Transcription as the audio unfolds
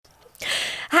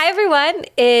Hi, everyone.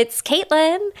 It's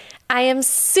Caitlin. I am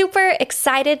super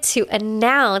excited to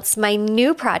announce my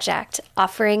new project,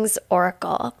 Offerings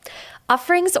Oracle.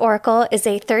 Offerings Oracle is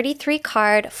a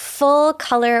 33-card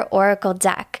full-color oracle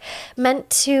deck meant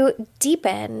to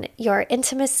deepen your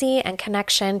intimacy and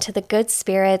connection to the good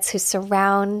spirits who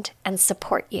surround and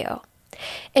support you.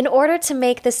 In order to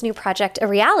make this new project a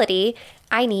reality,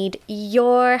 I need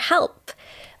your help.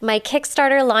 My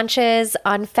Kickstarter launches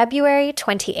on February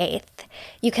 28th.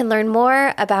 You can learn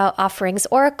more about Offerings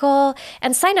Oracle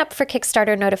and sign up for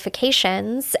Kickstarter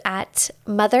notifications at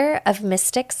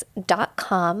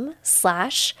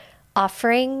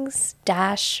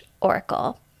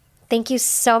motherofmystics.com/offerings-oracle. Thank you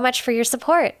so much for your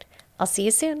support. I'll see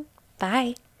you soon.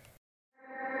 Bye.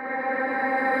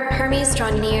 Hermes,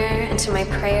 draw near, and to my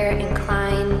prayer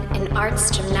incline, in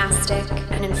arts gymnastic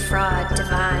and in fraud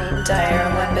divine. Dire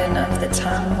weapon of the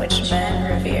tongue which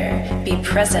men revere, be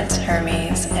present,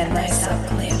 Hermes, and thyself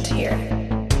plant here.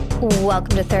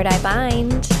 Welcome to Third Eye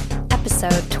Bind,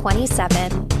 episode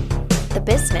 27, The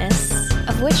Business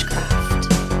of Witchcraft.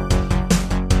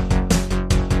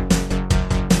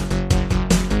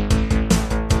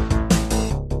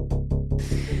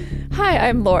 Hi,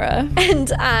 I'm Laura.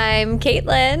 And I'm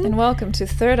Caitlin. And welcome to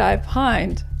Third Eye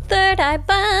Bind. Third Eye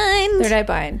Bind. Third Eye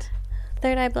Bind.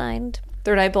 Third Eye Blind.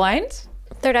 Third Eye Blind?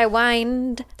 Third Eye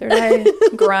Wind. Third Eye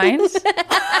Grind?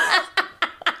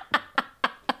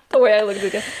 The way I looked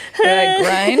again. Third Eye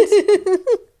Grind?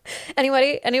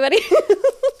 Anybody?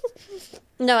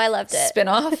 No, I loved it.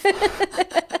 Spin-off?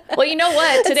 Well, you know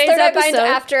what? Today's Third Eye episode... Bind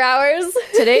After Hours.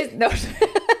 No.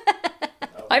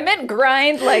 I meant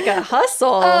grind like a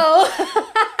hustle. Oh.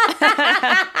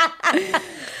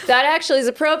 That actually is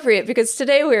appropriate because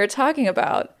today we are talking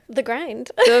about The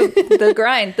grind. the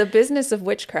grind, the business of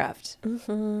witchcraft.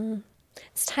 Mm-hmm.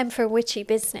 It's time for witchy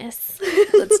business.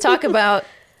 Let's talk about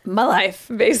my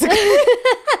life, basically.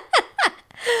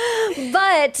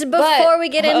 But before we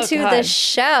get into the God.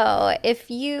 show,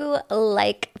 if you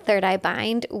like Third Eye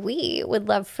Bind, we would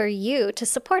love for you to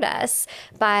support us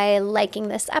by liking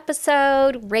this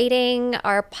episode, rating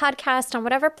our podcast on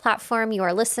whatever platform you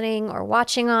are listening or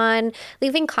watching on,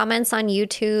 leaving comments on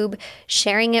YouTube,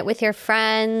 sharing it with your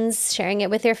friends, sharing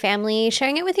it with your family,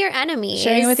 sharing it with your enemies.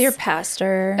 Sharing it with your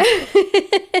pastor.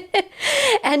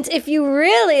 And if you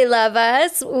really love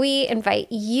us, we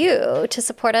invite you to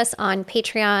support us on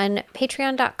Patreon,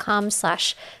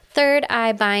 patreon.com/Third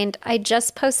Eye Bind. I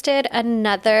just posted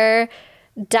another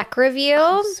deck review.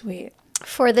 Oh, sweet.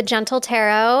 For the Gentle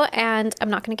Tarot, and I'm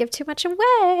not going to give too much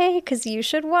away because you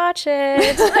should watch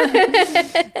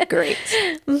it. Great.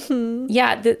 Mm-hmm.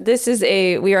 Yeah,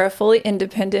 we are a fully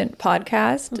independent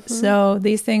podcast, mm-hmm. So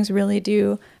these things really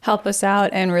do help us out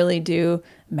and really do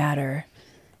matter.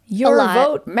 Your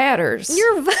vote matters.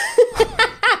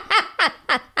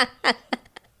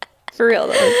 For real,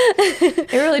 though.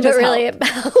 It really does help. It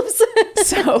helps.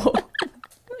 So,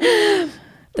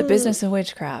 the business of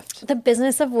witchcraft. The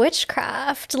business of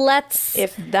witchcraft.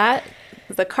 If the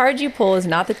card you pull is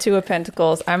not the Two of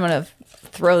Pentacles, I'm going to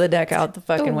throw the deck out the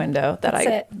fucking window that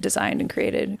I designed and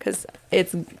created because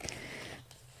it's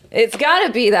got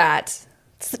to be that.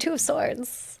 It's the Two of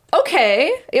Swords.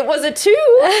 Okay, it was a 2.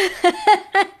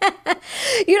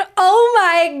 Oh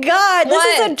my God, this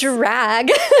What? is a drag.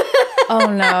 Oh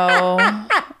no.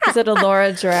 Is it a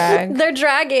Laura drag? They're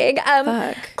dragging.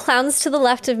 Fuck. Clowns to the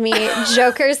left of me,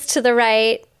 jokers to the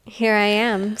right. Here I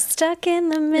am, stuck in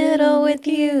the middle with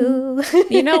you.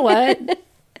 You know what?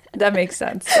 That makes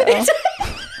sense. So.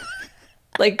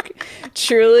 Like,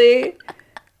 truly...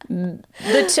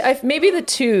 maybe the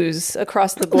 2s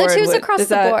across the board. The 2s across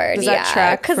the board. Does that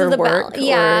track for the work? Bell.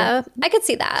 Yeah, I could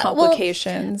see that.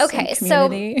 Complications. Okay, so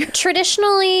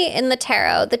traditionally in the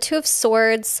tarot, the Two of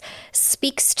Swords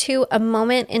speaks to a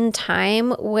moment in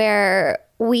time where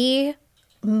we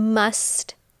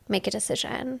must make a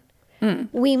decision.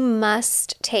 We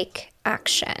must take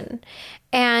action.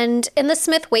 And in the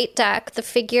Smith-Waite deck, the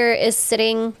figure is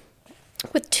sitting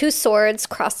with 2 swords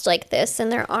crossed like this in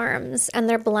their arms, and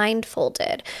they're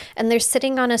blindfolded, and they're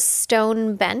sitting on a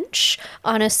stone bench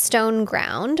on a stone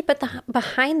ground, but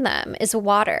behind them is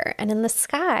water, and in the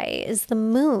sky is the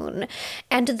moon.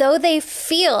 And though they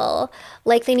feel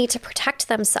like they need to protect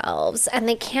themselves and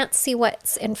they can't see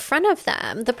what's in front of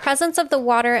them, the presence of the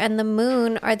water and the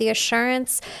moon are the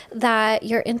assurance that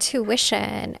your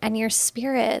intuition and your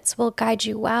spirits will guide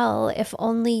you well if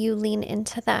only you lean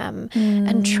into them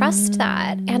and trust that.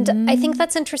 And I think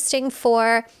that's interesting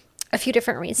for a few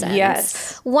different reasons.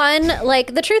 Yes. One,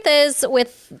 like, the truth is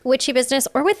with witchy business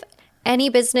or with any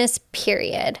business,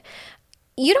 period,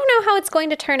 you don't know how it's going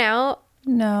to turn out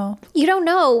No. You don't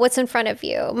know what's in front of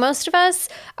you. Most of us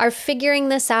are figuring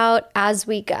this out as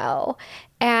we go.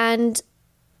 And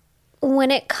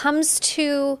when it comes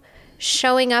to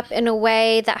showing up in a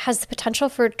way that has the potential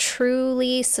for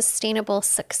truly sustainable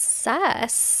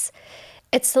success,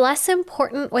 it's less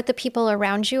important what the people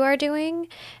around you are doing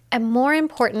and more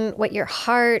important what your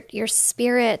heart, your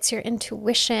spirits, your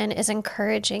intuition is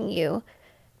encouraging you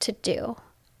to do.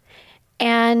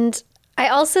 And I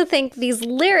also think these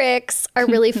lyrics are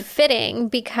really fitting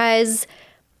because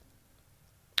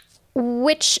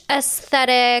which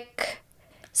aesthetic,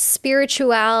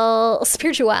 spirituality,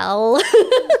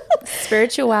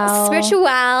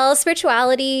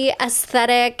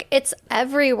 aesthetic, it's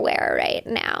everywhere right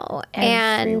now.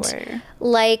 Everywhere. And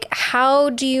like,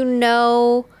 how do you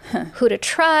know who to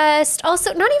trust?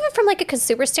 Also, not even from like a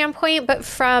consumer standpoint, but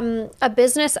from a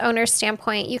business owner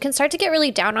standpoint, you can start to get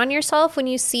really down on yourself when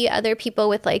you see other people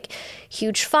with like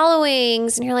huge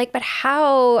followings and you're like, but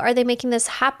how are they making this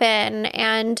happen?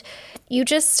 And you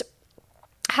just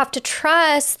have to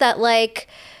trust that, like,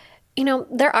 you know,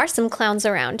 there are some clowns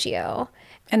around you.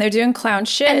 And they're doing clown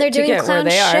shit And they're doing to get clown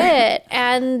where they shit.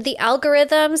 And the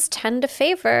algorithms tend to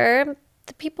favor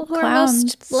the people who Clowns. are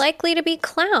most likely to be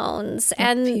clowns.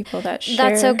 And people that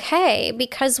that's share. okay.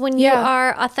 Because when you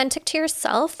are authentic to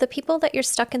yourself, the people that you're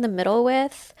stuck in the middle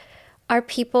with are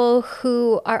people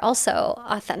who are also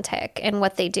authentic in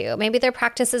what they do. Maybe their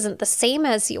practice isn't the same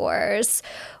as yours,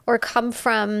 or come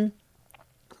from...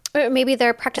 Maybe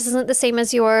their practice isn't the same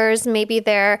as yours. Maybe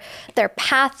their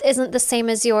path isn't the same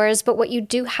as yours. But what you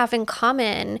do have in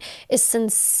common is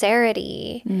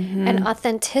sincerity and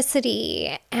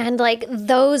authenticity. And like,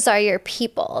 those are your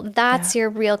people. That's your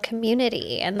real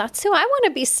community. And that's who I want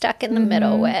to be stuck in the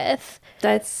middle with.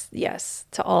 That's, yes,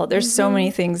 to all. There's so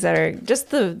many things that are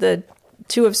just the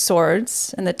Two of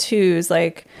Swords and the twos.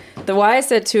 Like, the why I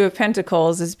said Two of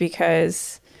Pentacles is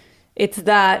because... it's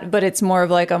that, but it's more of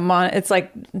like it's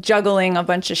like juggling a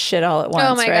bunch of shit all at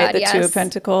once, right? God, the Two of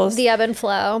Pentacles. The ebb and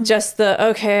flow. Just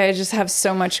okay, I just have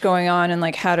so much going on, and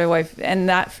like, how do I, and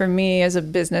that for me as a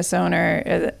business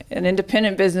owner, an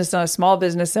independent business owner, a small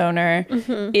business owner,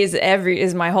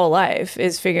 is my whole life,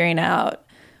 is figuring out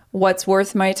what's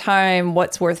worth my time,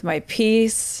 what's worth my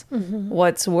peace,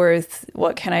 what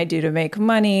can I do to make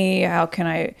money, how can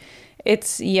I...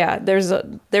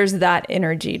 there's that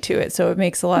energy to it, so it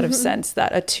makes a lot of sense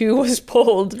that a two was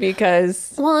pulled,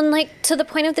 because and like, to the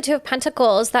point of the Two of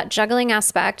Pentacles, that juggling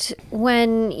aspect,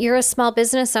 when you're a small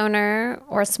business owner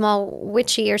or a small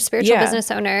witchy or spiritual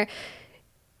business owner,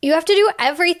 you have to do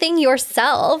everything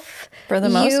yourself. For the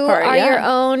most part, you are your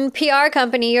own PR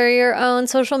company, you're your own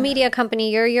social media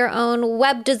company, you're your own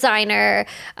web designer,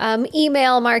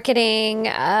 email marketing,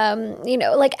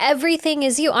 like, everything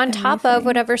is you on top of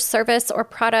whatever service or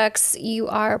products you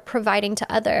are providing to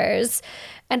others.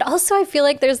 And also, I feel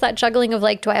like there's that juggling of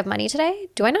like, do I have money today?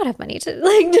 Do I not have money today?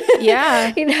 Like,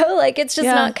 like, it's just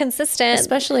not consistent.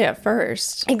 Especially at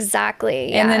first.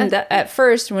 Exactly. And then at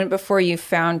first, before you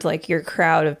found like your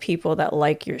crowd of people that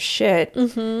like your shit,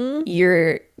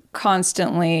 you're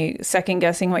constantly second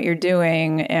guessing what you're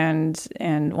doing and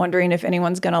wondering if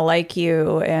anyone's gonna like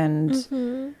you,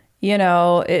 and you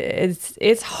know,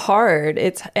 it's hard.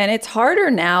 It's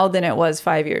harder now than it was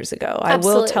 5 years ago. Absolutely. I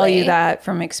will tell you that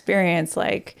from experience.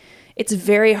 Like, it's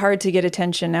very hard to get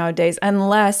attention nowadays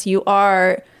unless you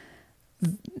are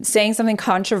saying something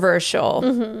controversial.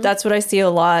 That's what I see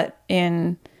a lot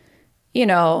in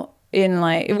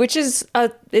like, which is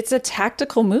it's a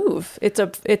tactical move. It's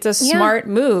a smart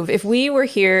move. If we were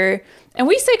here, and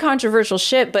we say controversial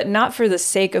shit, but not for the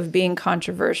sake of being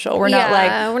controversial. We're not like,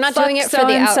 we're not doing it for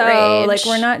the outrage. Like,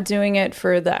 we're not doing it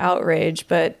for the outrage,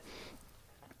 but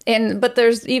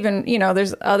there's even,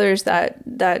 there's others that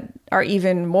are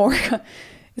even more.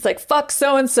 It's like, fuck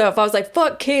so-and-so. If I was like,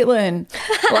 fuck Caitlin,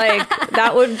 like,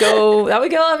 that would get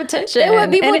a lot of attention.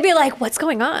 People would be like, what's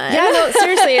going on? Yeah, no,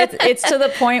 seriously, it's to the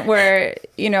point where,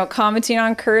 commenting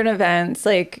on current events,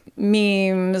 like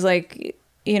memes, like,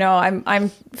 I'm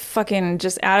fucking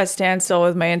just at a standstill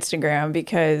with my Instagram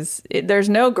because there's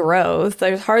no growth.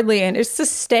 There's hardly, and it's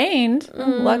sustained.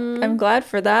 I'm glad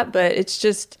for that, but it's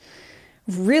just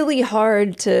really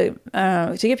hard to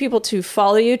get people to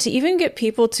follow you, to even get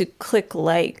people to click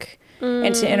like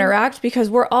and to interact, because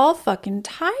we're all fucking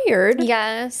tired.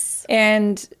 Yes.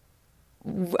 And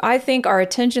I think our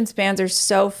attention spans are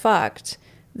so fucked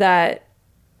that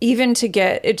even to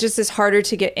get, it just is harder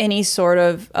to get any sort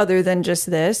of other than just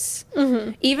this.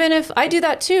 Even if I do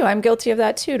that too, I'm guilty of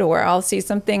that too, to where I'll see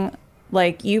something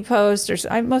like you post, or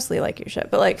I mostly like your shit,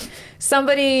 but like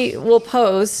somebody will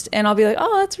post and I'll be like,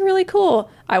 oh, that's really cool.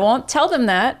 I won't tell them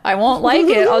that. I won't like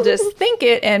it. I'll just think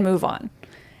it and move on.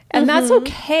 And that's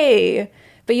okay.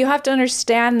 But you have to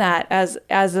understand that as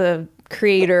a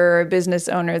creator or a business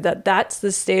owner, that's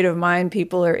the state of mind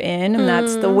people are in, and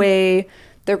that's the way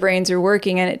their brains are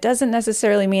working. And it doesn't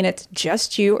necessarily mean it's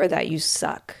just you or that you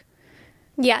suck.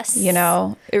 Yes. You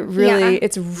know,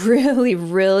 it's really,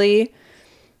 really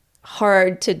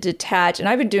hard to detach. And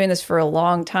I've been doing this for a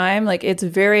long time. Like, it's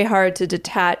very hard to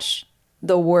detach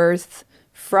the worth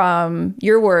from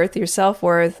your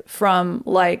self-worth from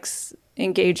likes,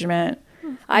 engagement.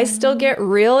 I still get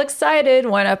real excited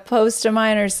when a post of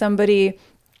mine or somebody,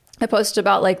 I post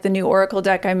about like the new Oracle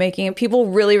deck I'm making, and people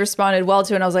really responded well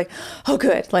to it. And I was like, oh,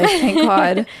 good. Like, thank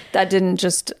God that didn't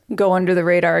just go under the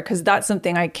radar, because that's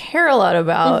something I care a lot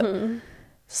about.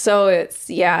 So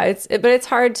but it's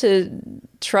hard to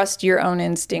trust your own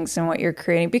instincts and what you're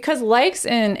creating, because likes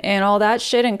and all that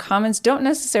shit and comments don't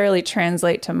necessarily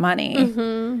translate to money,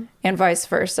 and vice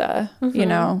versa, you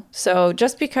know? So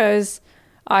just because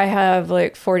I have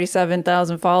like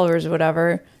 47,000 followers or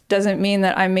whatever doesn't mean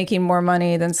that I'm making more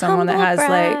money than someone that has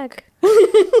like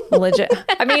legit.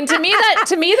 I mean, to me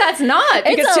that's not,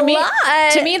 because to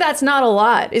me that's not a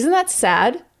lot. Isn't that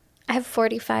sad? I have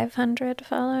 4,500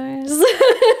 followers.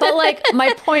 But like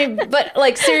my point, but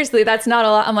like seriously, that's not a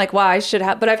lot. I'm like, wow, I should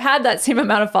have, but I've had that same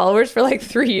amount of followers for like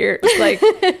 3 years. Like,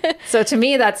 so to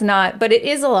me, that's not, but it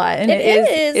is a lot. And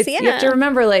it is. You have to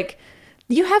remember, like,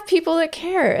 you have people that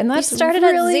care, and that's Started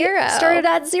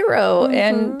at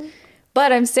zero.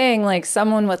 But I'm saying, like,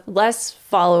 someone with less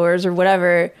followers or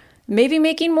whatever, maybe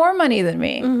making more money than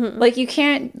me. Like, we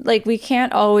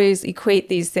can't always equate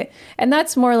these things. And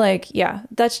that's more like,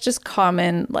 that's just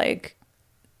common, like,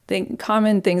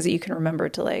 common things that you can remember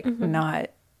to, like, not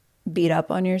beat up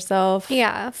on yourself.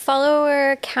 Yeah.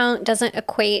 Follower count doesn't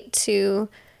equate to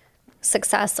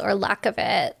success or lack of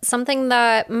it. Something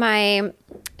that my,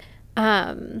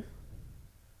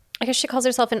 I guess she calls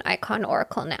herself an icon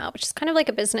oracle now, which is kind of like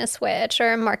a business witch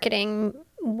or a marketing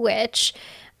witch.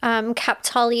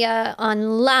 Captalia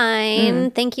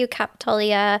Online, thank you,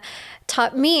 Captalia,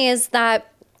 taught me is that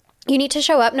you need to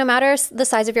show up no matter the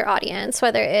size of your audience,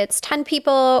 whether it's 10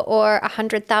 people or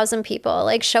 100,000 people.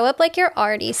 Like, show up like you're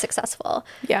already successful.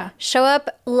 Yeah. Show up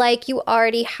like you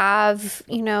already have,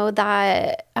 you know,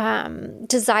 that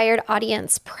desired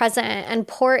audience present, and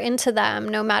pour into them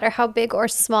no matter how big or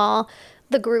small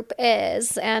the group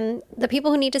is. And the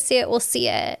people who need to see it will see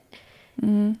it.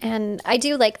 And I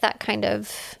do like that kind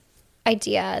of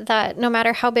idea that no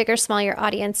matter how big or small your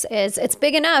audience is, it's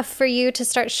big enough for you to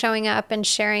start showing up and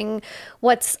sharing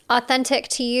what's authentic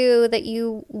to you that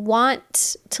you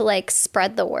want to, like,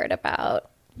 spread the word about.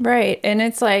 Right. And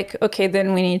it's like, okay,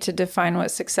 then we need to define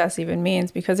what success even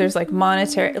means, because there's like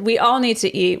monetary, we all need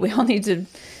to eat. We all need to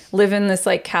live in this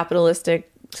like capitalistic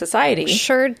society.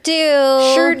 Sure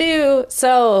do.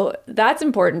 So that's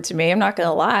important to me. I'm not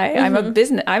gonna lie. I'm a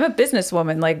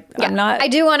businesswoman. Like, I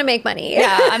do want to make money.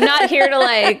 Yeah. I'm not here to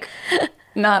like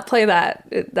not play that.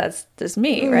 That's just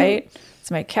me, right? It's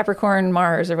my Capricorn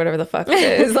Mars or whatever the fuck it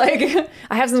is. Like,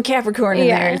 I have some Capricorn in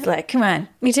there. It's like, come on.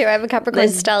 Me too. I have a Capricorn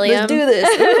stellium. Let's do this.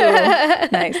 Ooh,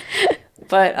 nice.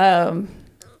 But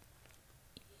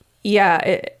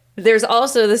there's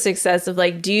also the success of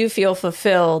like, do you feel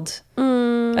fulfilled?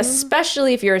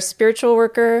 Especially if you're a spiritual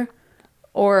worker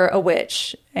or a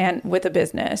witch and with a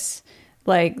business.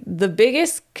 Like, the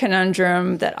biggest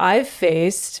conundrum that I've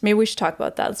faced, maybe we should talk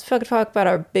about that. Let's talk about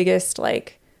our biggest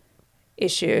like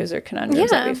issues or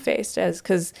conundrums that we've faced,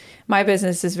 because my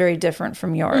business is very different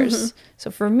from yours. So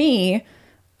for me,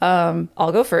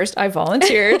 I'll go first. I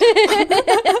volunteered.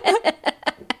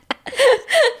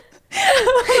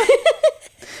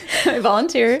 I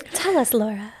volunteered. Tell us,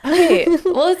 Laura. Okay.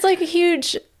 Well, it's like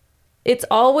it's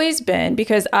always been,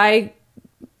 because I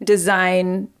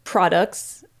design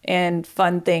products and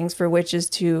fun things for witches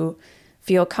to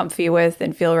feel comfy with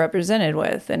and feel represented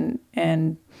with.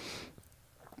 And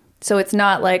so it's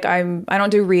not like I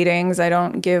don't do readings. I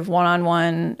don't give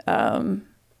one-on-one,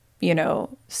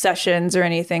 sessions or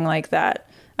anything like that.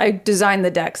 I design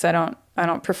the decks. I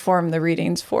don't perform the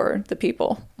readings for the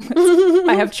people.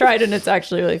 I have tried, and it's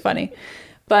actually really funny.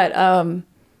 But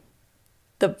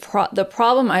the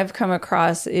problem I've come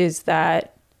across is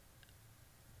that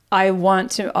I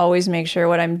want to always make sure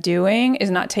what I'm doing is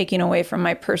not taking away from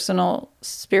my personal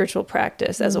spiritual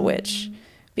practice as a witch,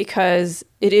 because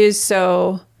it is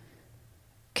so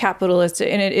capitalistic,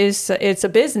 and it's a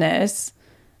business.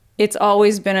 It's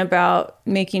always been about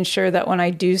making sure that when I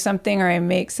do something or I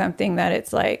make something, that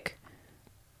it's like,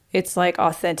 it's like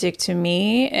authentic to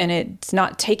me, and it's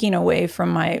not taking away from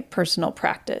my personal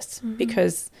practice,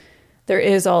 because there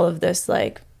is all of this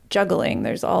like juggling.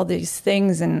 There's all these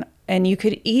things, and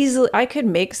I could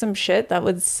make some shit that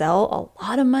would sell a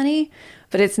lot of money,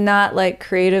 but it's not like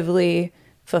creatively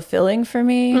fulfilling for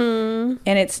me. And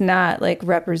it's not like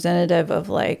representative of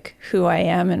like who I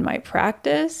am in my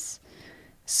practice.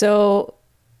 So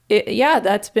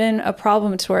that's been a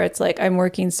problem, to where it's like I'm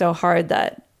working so hard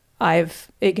that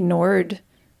I've ignored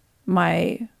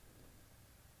my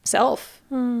self,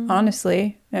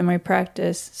 honestly, and my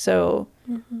practice. So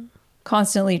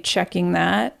constantly checking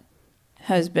that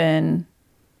has been,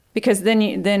 because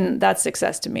then that's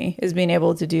success to me, is being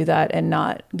able to do that and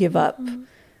not give up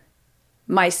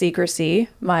my secrecy.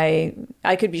 I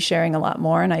could be sharing a lot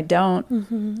more, and I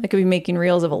don't. I could be making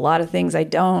reels of a lot of things I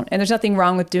don't. And there's nothing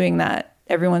wrong with doing that.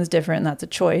 Everyone's different, and that's a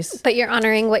choice. But you're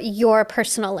honoring what your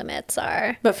personal limits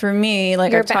are. But for me,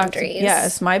 like your I've talked,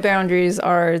 yes, my boundaries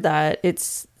are that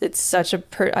it's such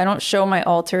I don't show my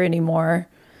altar anymore,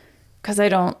 because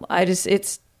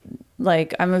it's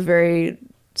like I'm a very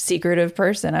secretive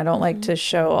person. I don't like to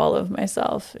show all of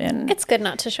myself, and it's good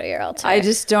not to show your altar. I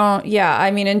just don't. Yeah,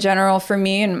 I mean, in general, for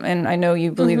me, and I know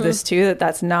you believe this too,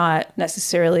 that's not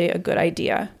necessarily a good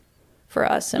idea for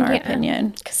us, in our opinion.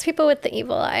 Because people with the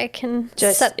evil eye can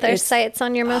just set their sights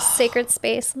on your most sacred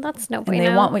space, and that's no bueno. And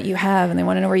they want what you have, and they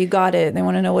want to know where you got it, and they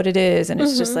want to know what it is, and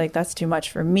it's just like, that's too much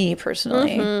for me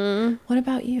personally. What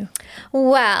about you?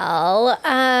 Well,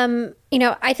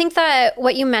 I think that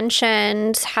what you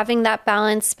mentioned, having that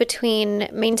balance between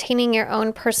maintaining your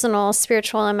own personal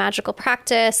spiritual and magical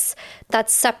practice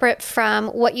that's separate from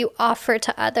what you offer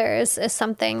to others, is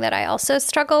something that I also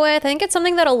struggle with. I think it's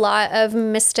something that a lot of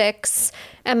mystics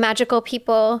and magical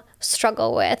people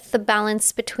struggle with, the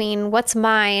balance between what's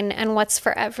mine and what's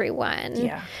for everyone.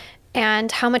 Yeah.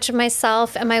 And how much of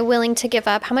myself am I willing to give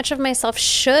up? How much of myself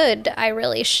should I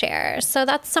really share? So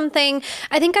that's something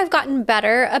I think I've gotten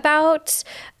better about.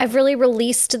 I've really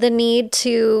released the need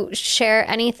to share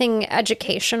anything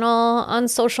educational on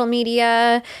social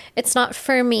media. It's not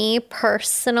for me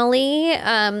personally.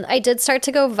 I did start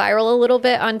to go viral a little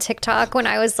bit on TikTok when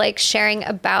I was like sharing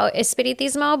about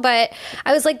espiritismo, but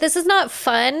I was like, this is not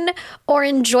fun or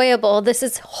enjoyable. This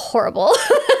is horrible.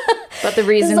 But the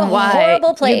reason why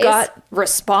you got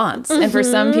response, and for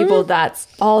some people, that's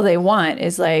all they want,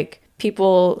 is like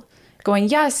people going,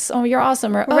 yes, oh, you're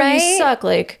awesome, or oh, you suck.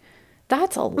 Like,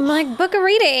 that's a lot. I'm like, book a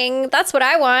reading. That's what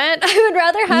I want. I would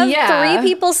rather have 3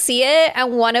 people see it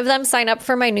and one of them sign up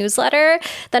for my newsletter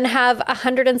than have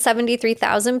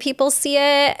 173,000 people see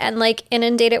it and like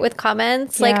inundate it with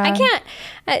comments. Like, I can't,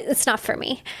 it's not for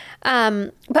me.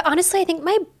 But honestly, I think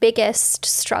my biggest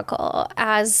struggle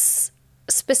as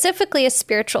specifically a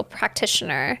spiritual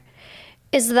practitioner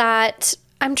is that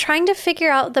I'm trying to figure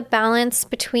out the balance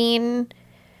between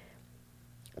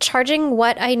charging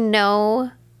what I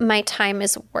know my time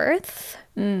is worth,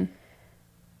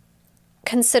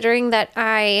 considering that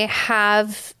I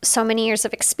have so many years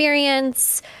of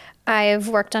experience. I've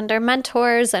worked under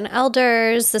mentors and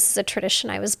elders. This is a tradition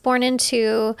I was born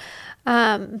into.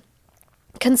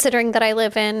 Considering that I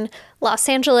live in Los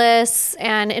Angeles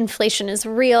and inflation is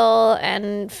real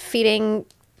and feeding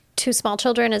 2 small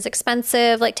children is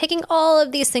expensive, like taking all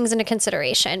of these things into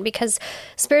consideration, because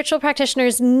spiritual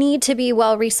practitioners need to be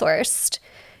well-resourced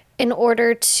in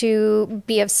order to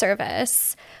be of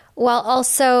service, while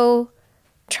also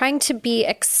trying to be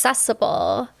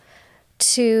accessible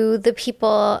to the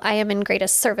people I am in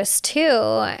greatest service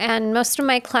to. And most of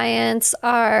my clients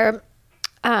are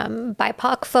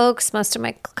BIPOC folks. Most of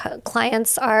my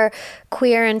clients are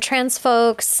queer and trans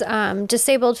folks,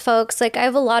 disabled folks. Like, I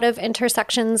have a lot of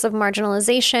intersections of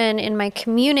marginalization in my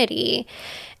community.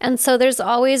 And so there's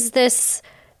always this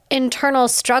internal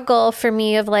struggle for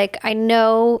me of like, I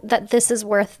know that this is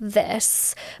worth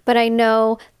this, but I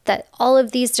know that all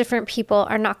of these different people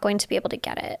are not going to be able to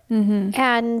get it.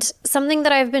 And something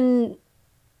that I've been,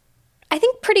 I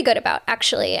think, pretty good about,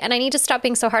 actually, and I need to stop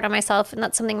being so hard on myself, and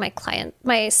that's something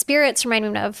my spirits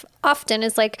remind me of often,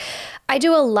 is like, I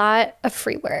do a lot of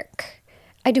free work.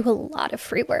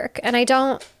 And I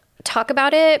don't talk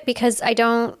about it because I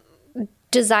don't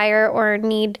desire or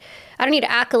need, I don't need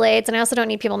accolades, and I also don't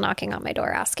need people knocking on my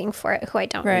door asking for it who I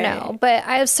don't know. But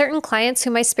I have certain clients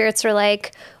who my spirits are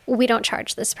like, we don't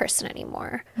charge this person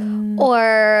anymore.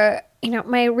 Or, you know,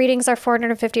 my readings are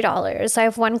 $450. I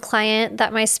have one client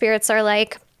that my spirits are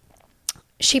like,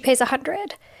 she pays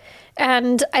 $100.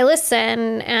 And I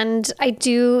listen and I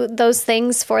do those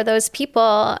things for those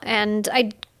people. And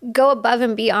I go above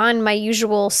and beyond my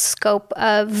usual scope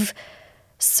of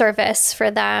service for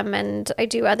them, and I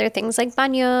do other things like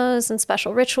baños and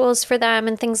special rituals for them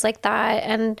and things like that.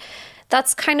 And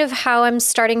that's kind of how I'm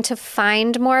starting to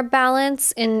find more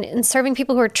balance in serving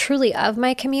people who are truly of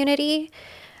my community,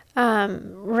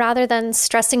 rather than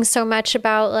stressing so much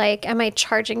about like, am I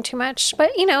charging too much?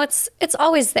 But you know, it's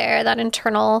always there, that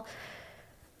internal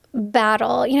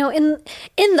battle. You know, in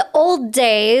the old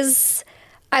days,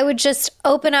 I would just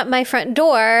open up my front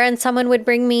door and someone would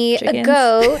bring me a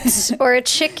goat or a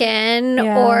chicken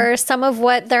or some of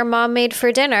what their mom made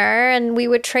for dinner, and we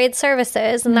would trade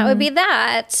services, and that would be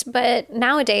that. But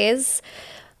nowadays,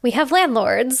 we have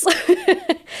landlords.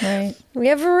 Right. We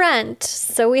have rent,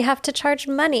 so we have to charge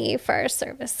money for our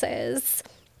services.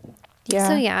 Yeah.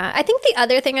 So yeah, I think the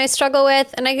other thing I struggle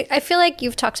with, and I feel like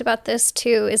you've talked about this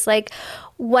too, is like,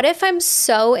 what if I'm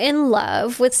so in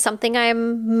love with something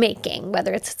I'm making,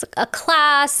 whether it's a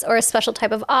class or a special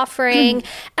type of offering,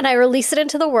 and I release it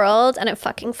into the world and it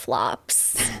fucking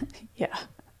flops? Yeah.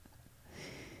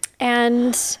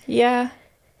 And yeah,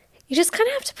 you just kind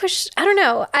of have to push. I don't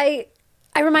know. I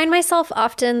remind myself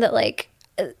often that like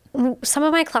some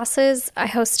of my classes I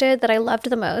hosted that I loved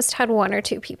the most had 1 or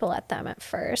 2 people at them at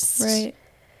first. right.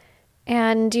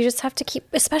 And you just have to keep,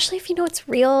 especially if you know it's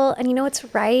real and you know it's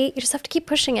right, you just have to keep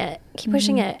pushing it,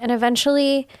 pushing it. And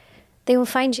eventually they will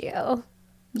find you.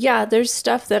 Yeah, there's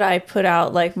stuff that I put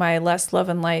out, like my Less Love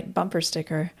and Light bumper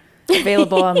sticker,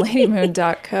 available on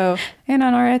ladymoon.co and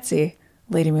on our Etsy,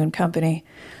 Lady Moon Company,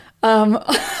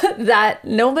 that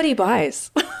nobody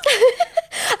buys.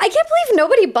 I can't believe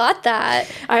nobody bought that.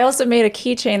 I also made a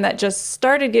keychain that just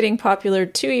started getting popular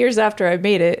 2 years after I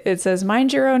made it. It says,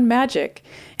 "Mind your own magic."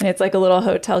 And it's like a little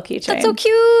hotel keychain. That's so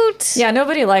cute. Yeah,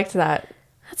 nobody liked that.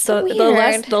 That's so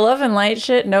weird. The love and light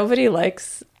shit, nobody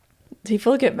likes.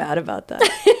 People get mad about that.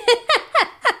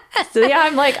 So yeah,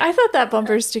 I'm like, I thought that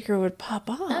bumper sticker would pop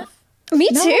off. Me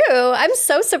too. I'm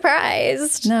so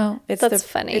surprised. No, that's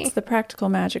funny. It's the practical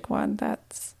magic one.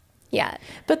 Yeah.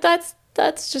 But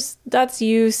that's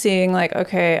you seeing like,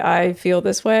 okay, I feel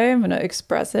this way. I'm going to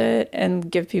express it and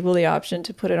give people the option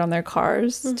to put it on their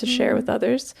cars to share with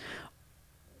others.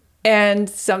 And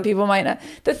some people might not.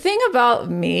 The thing about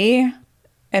me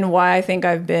and why I think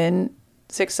I've been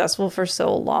successful for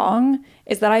so long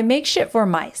is that I make shit for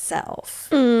myself.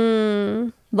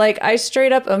 Like, I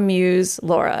straight up amuse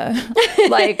Laura.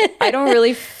 Like, I don't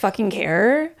really fucking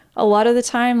care a lot of the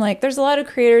time. Like, there's a lot of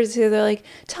creators who they're like,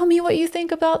 tell me what you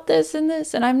think about this and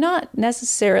this. And I'm not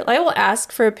necessarily, I will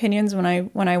ask for opinions when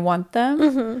I want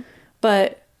them.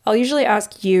 But I'll usually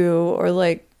ask you or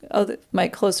like my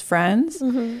close friends.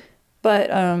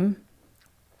 But,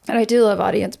 and I do love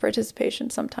audience participation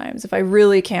sometimes if I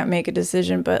really can't make a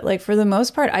decision. But like, for the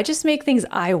most part, I just make things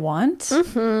I want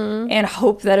and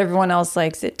hope that everyone else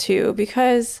likes it too.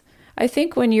 Because I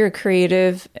think when you're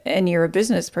creative and you're a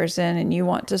business person and you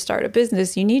want to start a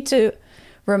business, you need to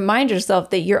remind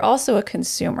yourself that you're also a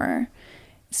consumer.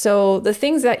 So the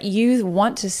things that you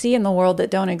want to see in the world that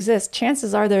don't exist,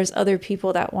 chances are there's other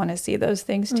people that want to see those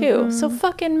things too. So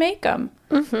fucking make them.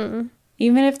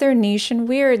 Even if they're niche and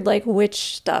weird, like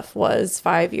Witch stuff was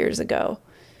 5 years ago.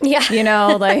 Yeah. You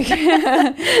know, like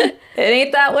it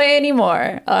ain't that way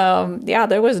anymore. Yeah,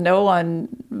 there was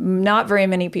not very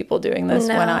many people doing this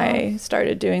when I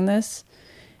started doing this.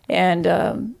 And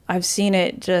I've seen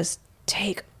it just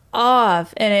take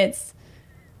off. And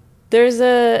there's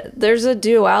a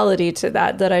duality to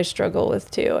that I struggle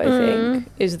with too, I think,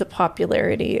 is the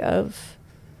popularity of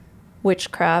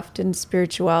witchcraft and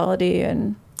spirituality.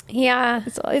 And yeah,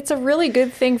 it's a really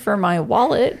good thing for my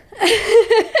wallet.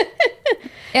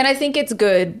 And I think it's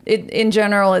good. In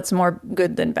general, it's more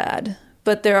good than bad.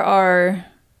 But there are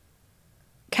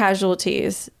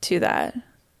casualties to that,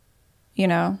 you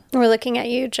know? We're looking at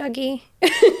you, Juggy.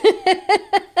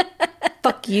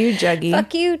 Fuck you, Juggy.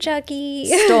 Fuck you, Juggy.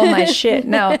 Stole my shit.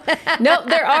 No,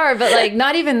 there are, but like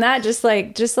not even that. Just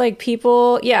like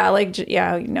people. Yeah,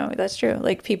 no, that's true.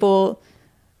 Like people,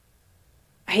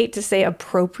 I hate to say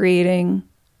appropriating,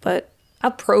 but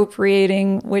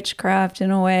appropriating witchcraft in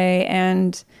a way.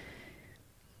 And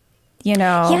you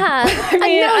know, yeah, I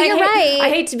mean, no, you're right. I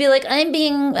hate to be like, I'm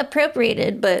being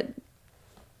appropriated, but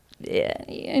yeah,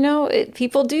 you know,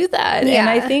 people do that. Yeah. And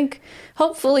I think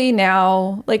hopefully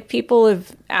now, like, people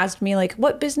have asked me like,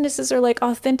 what businesses are like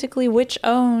authentically witch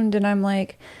owned? And I'm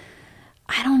like,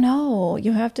 I don't know.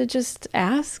 You have to just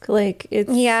ask. Like,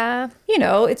 it's, you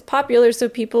know, it's popular. So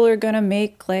people are going to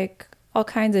make like all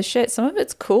kinds of shit. Some of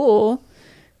it's cool,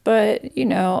 but you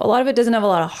know, a lot of it doesn't have a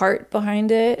lot of heart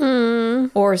behind it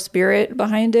or spirit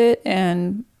behind it.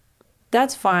 And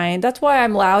that's fine. That's why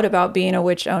I'm loud about being a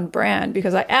witch-owned brand,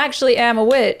 because I actually am a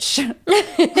witch.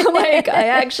 Like, I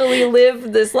actually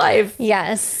live this life.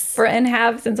 Yes. And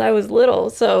have since I was little.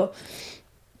 So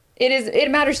it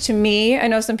matters to me. I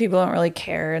know some people don't really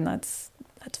care, and that's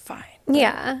fine. But.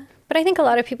 Yeah. But I think a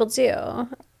lot of people do.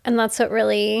 And that's what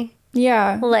really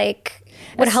like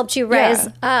what helped you rise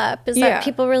up is that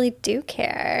people really do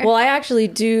care. Well, I actually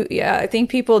do. Yeah. I think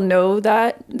people know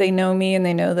that. They know me and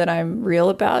they know that I'm real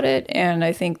about it. And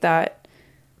I think that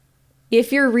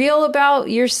if you're real about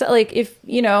yourself, like if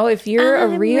you're a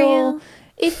real,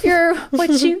 if you're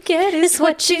what you get is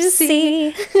what you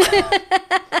see.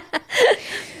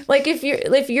 Like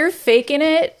if you're faking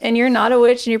it and you're not a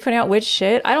witch and you're putting out witch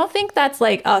shit, I don't think that's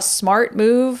like a smart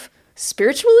move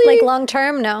spiritually. Like long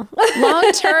term, no.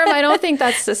 Long term, I don't think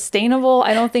that's sustainable.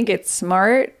 I don't think it's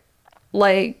smart.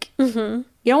 Like you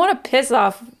don't want to piss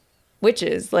off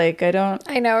witches. Like I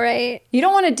know, right? You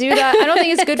don't want to do that. I don't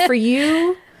think it's good for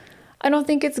you. I don't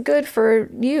think it's good for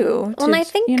you. Well, and I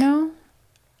think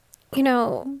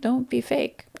don't be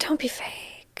fake. Don't be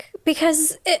fake,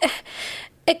 because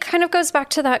it kind of goes back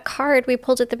to that card we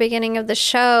pulled at the beginning of the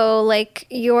show. Like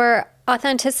your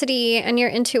authenticity and your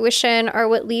intuition are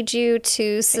what lead you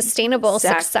to sustainable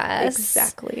success.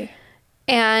 Exactly.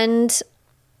 And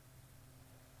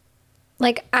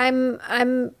like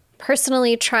I'm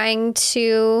personally trying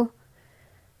to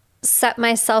set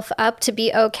myself up to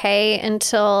be okay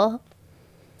until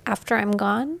after I'm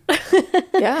gone.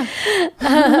 Yeah.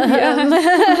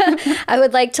 I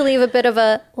would like to leave a bit of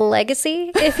a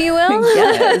legacy, if you will.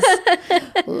 Yes.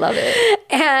 Love it.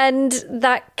 And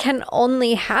that can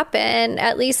only happen,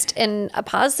 at least in a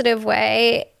positive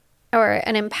way or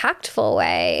an impactful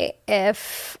way,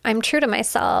 if I'm true to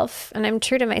myself and I'm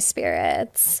true to my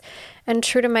spirits and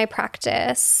true to my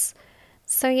practice.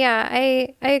 So yeah,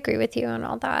 I agree with you on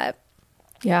all that.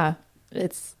 Yeah.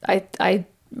 I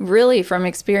really, from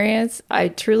experience, I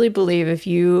truly believe if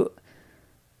you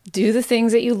do the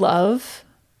things that you love.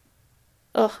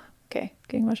 Oh, okay.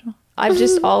 Getting emotional. I've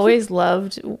just always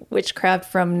loved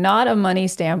witchcraft from not a money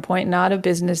standpoint, not a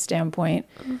business standpoint.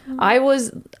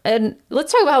 And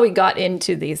let's talk about how we got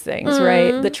into these things,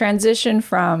 right? The transition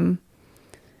from,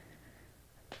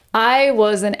 I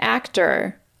was an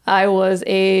actor. I was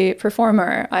a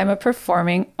performer. I'm a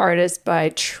performing artist by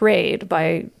trade,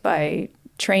 by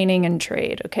training and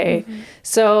trade. Okay.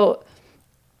 So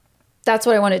that's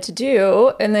what I wanted to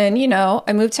do. And then,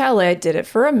 I moved to LA. I did it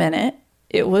for a minute.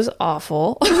 It was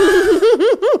awful.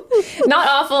 Not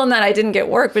awful in that I didn't get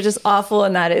work, but just awful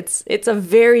in that it's a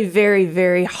very, very,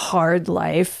 very hard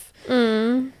life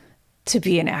to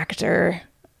be an actor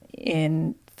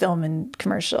in film and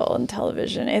commercial and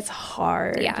television. It's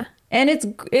hard. Yeah. And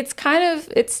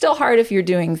it's still hard if you're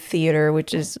doing theater,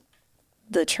 which is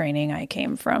the training I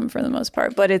came from for the most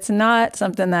part, but it's not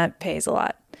something that pays a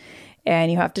lot and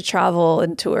you have to travel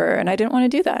and tour. And I didn't want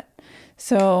to do that.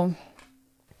 So,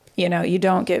 you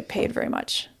don't get paid very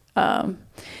much.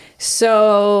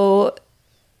 So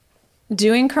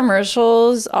doing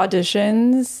commercials,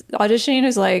 auditioning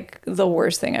is like the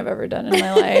worst thing I've ever done in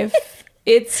my life.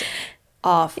 It's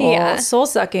awful, soul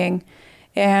sucking.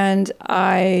 And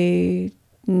I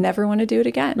never want to do it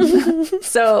again.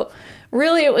 So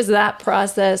really it was that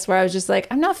process where I was just like,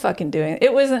 I'm not fucking doing it.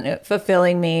 It wasn't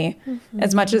fulfilling me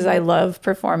as much as I love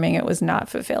performing. It was not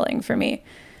fulfilling for me.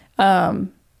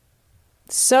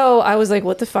 So I was like,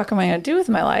 what the fuck am I going to do with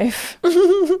my life?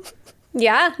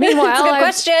 Yeah. Meanwhile, That's a good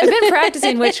question. I've been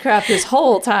practicing witchcraft this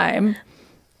whole time.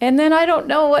 And then I don't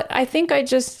know I think I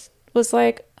just was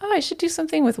like, oh, I should do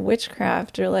something with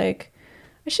witchcraft, or like,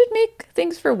 I should make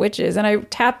things for witches. And I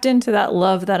tapped into that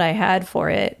love that I had for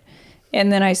it.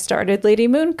 And then I started Lady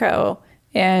Moon Co.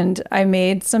 And I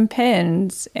made some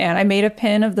pins, and I made a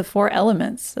pin of the 4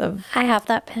 elements of. I have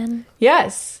that pin.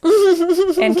 Yes.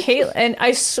 And Kate, and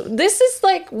this is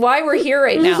like why we're here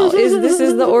right now. This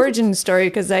is the origin story,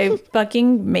 because I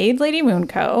fucking made Lady Moon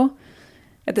Co.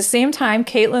 At the same time,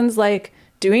 Caitlin's like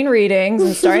doing readings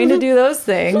and starting to do those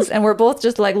things, and we're both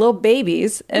just like little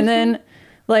babies. And then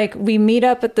like we meet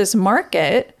up at this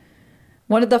market.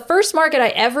 One of the first market I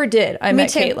ever did, I met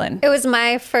Caitlin. It was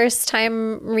my first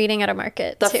time reading at a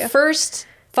market, The first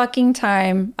fucking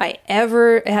time I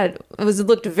ever had, it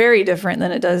looked very different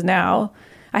than it does now.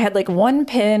 I had like one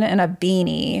pin and a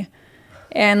beanie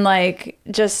and like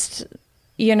just,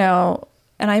 and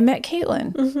I met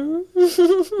Caitlin.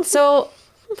 Mm-hmm. So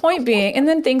point being, and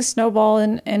then things snowball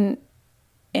and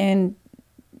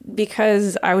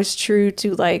because I was true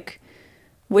to like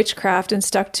witchcraft and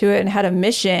stuck to it and had a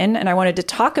mission, and I wanted to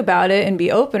talk about it and be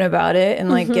open about it and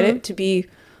like get it to be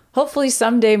hopefully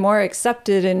someday more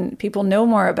accepted and people know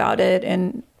more about it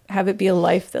and have it be a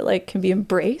life that like can be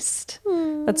embraced.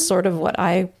 That's sort of what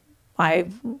I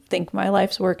think my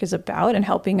life's work is about, and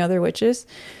helping other witches,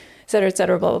 et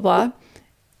cetera, blah, blah, blah.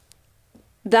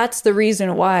 That's the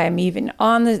reason why I'm even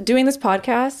on doing this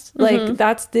podcast. Like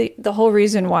that's the whole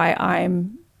reason why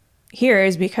I'm here,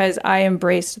 is because I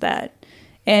embraced that.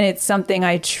 And it's something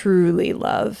I truly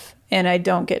love and I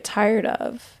don't get tired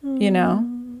of, you know?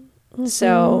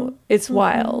 So it's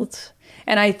wild.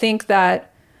 And I think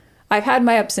that I've had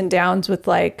my ups and downs with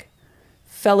like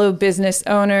fellow business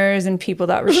owners and people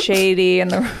that were shady and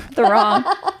the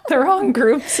wrong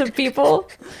groups of people.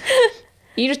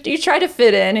 You try to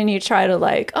fit in and you try to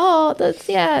like, oh, don't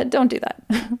do that.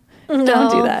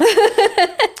 Don't do that.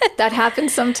 That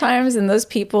happens sometimes, and those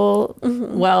people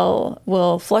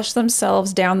will flush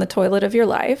themselves down the toilet of your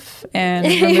life and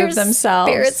remove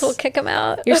themselves. Your spirits will kick them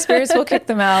out. Your spirits will kick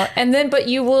them out. And then, but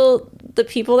the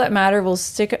people that matter will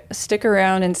stick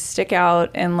around and stick out,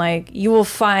 and like you will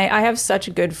find, I have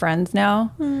such good friends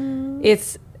now.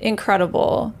 It's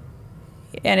incredible.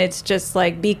 And it's just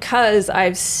like, because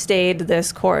I've stayed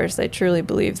this course, I truly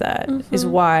believe that is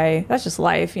why. That's just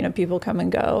life, you know, people come and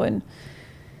go and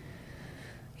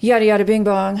yada yada bing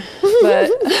bong. But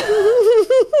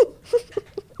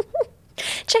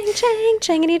chang chang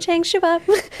changity chang shabab,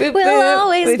 we'll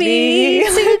always be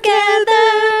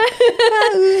together.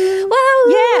 Wow,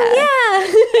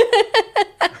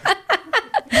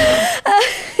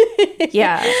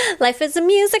 yeah. Life is a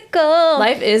musical.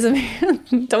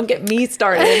 Don't get me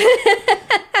started.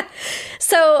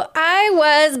 So I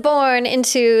was born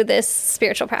into this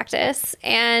spiritual practice,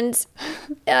 and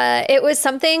it was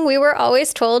something we were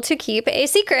always told to keep a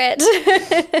secret.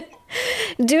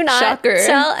 Do not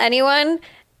tell anyone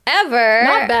ever.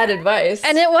 Not bad advice.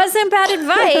 And it wasn't bad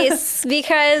advice,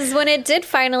 because when it did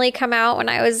finally come out when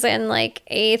I was in like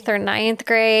 8th or 9th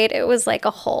grade, it was like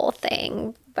a whole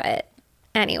thing. But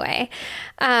anyway,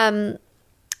 I've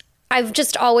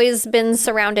just always been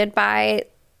surrounded by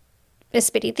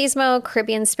Espiritismo,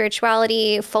 Caribbean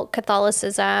spirituality, folk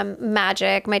Catholicism,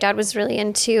 magic. My dad was really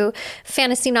into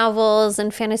fantasy novels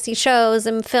and fantasy shows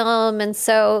and film. And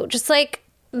so just like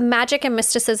magic and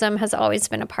mysticism has always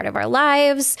been a part of our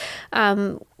lives.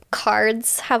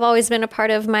 Cards have always been a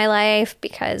part of my life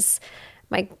because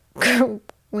my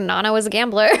Nana was a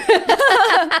gambler.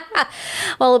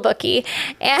 Well, a bookie.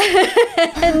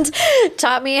 And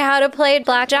taught me how to play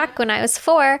blackjack when I was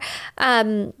 4.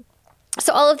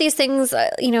 So all of these things,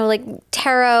 you know, like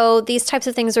tarot, these types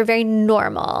of things were very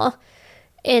normal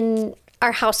in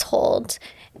our household,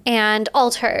 and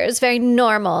altars, very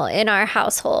normal in our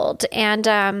household.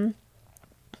 And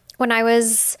when I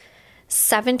was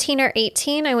 17 or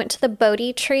 18, I went to the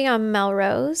Bodhi tree on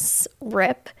Melrose,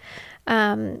 RIP.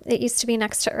 It used to be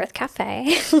next to Earth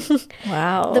Cafe.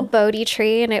 Wow. The Bodhi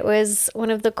tree, and it was one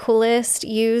of the coolest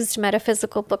used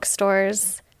metaphysical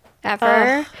bookstores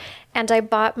ever. And I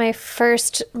bought my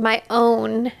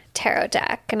own tarot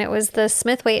deck, and it was the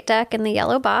Smith-Waite deck in the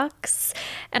yellow box.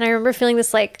 And I remember feeling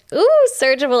this like, ooh,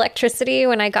 surge of electricity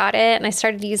when I got it. And I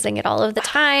started using it all of the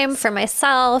time for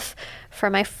myself, for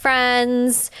my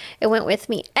friends. It went with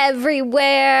me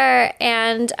everywhere.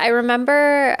 And I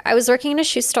remember I was working in a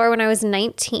shoe store when I was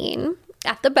 19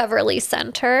 at the Beverly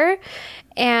Center.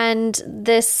 And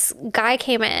this guy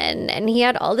came in, and he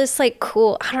had all this like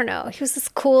cool, I don't know, he was this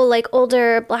cool like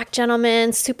older black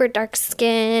gentleman, super dark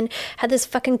skin, had this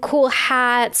fucking cool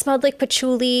hat, smelled like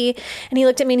patchouli. And he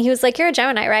looked at me and he was like, "You're a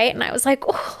Gemini, right?" And I was like,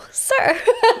 "Oh, sir."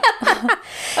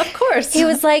 Of course. He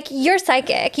was like, "You're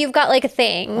psychic. You've got like a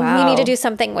thing. Wow. We need to do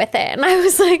something with it." And I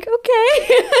was like,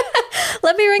 "Okay."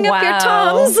 Let me ring up your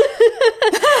Toms.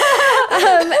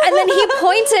 And then he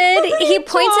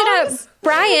pointed at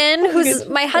Brian, who's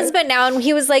my husband now, and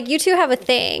he was like, "You two have a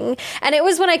thing." And it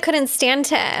was when I couldn't stand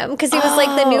him, because he was like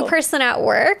the new person at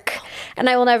work. And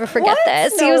I will never forget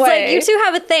this. No he was way. like, "You two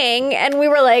have a thing." And we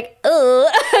were like, ugh.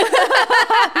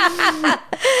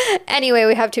 Anyway,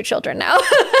 we have 2 children now.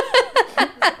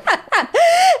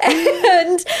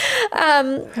 And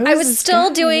I was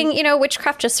still doing, you know,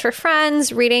 witchcraft just for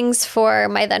friends, readings for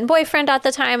my then boyfriend at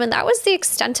the time. And that was the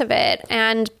extent of it.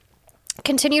 And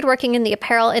continued working in the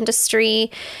apparel industry.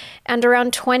 And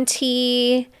around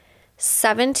 16,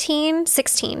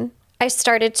 I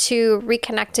started to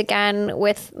reconnect again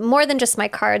with more than just my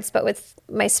cards, but with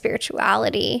my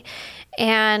spirituality.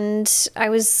 And I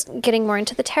was getting more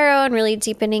into the tarot and really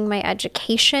deepening my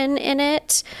education in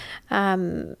it.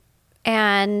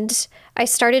 And I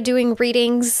started doing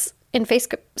readings in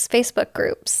Facebook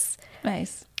groups.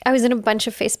 Nice. I was in a bunch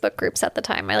of Facebook groups at the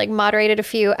time. I like moderated a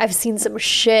few. I've seen some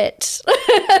shit.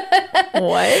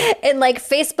 What? In like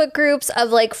Facebook groups of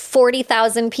like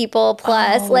 40,000 people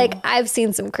plus. Like I've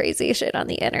seen some crazy shit on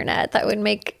the internet that would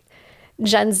make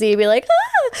Gen Z be like,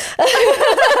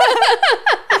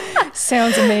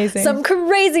 Sounds amazing. some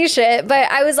crazy shit.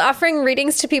 But I was offering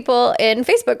readings to people in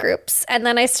Facebook groups. And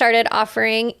then I started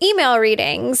offering email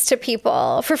readings to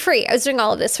people for free. I was doing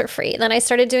all of this for free. And then I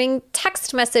started doing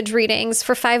text message readings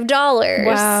for $5.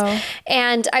 Wow.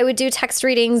 And I would do text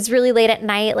readings really late at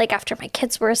night, like after my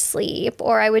kids were asleep,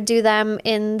 or I would do them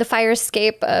in the fire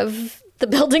escape of the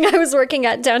building I was working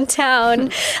at downtown,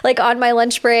 like on my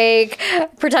lunch break,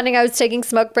 pretending I was taking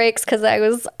smoke breaks because I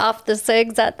was off the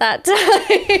cigs at that time.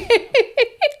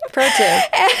 Pro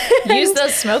tip. Use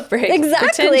those smoke breaks. Exactly.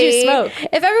 Pretend you smoke.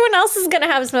 If everyone else is going to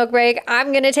have a smoke break,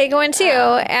 I'm going to take one too.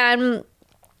 And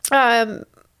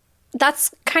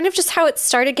that's kind of just how it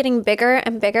started getting bigger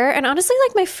and bigger. And honestly,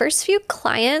 like my first few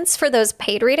clients for those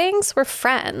paid readings were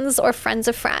friends or friends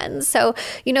of friends. So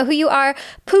you know who you are,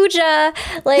 Pooja.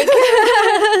 Like,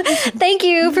 thank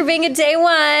you for being a day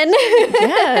one.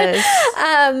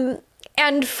 Yes.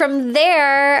 And from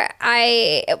there,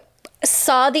 I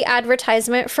saw the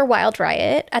advertisement for Wild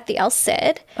Riot at the El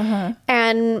Cid.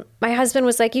 And my husband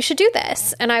was like, you should do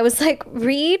this. And I was like,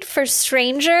 read for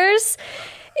strangers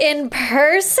in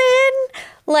person?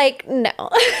 Like, no.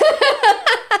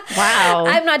 Wow.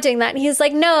 I'm not doing that. And he's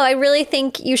like, no, I really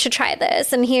think you should try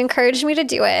this. And he encouraged me to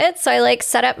do it. So I like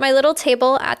set up my little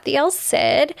table at the El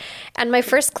Cid. And my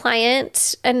first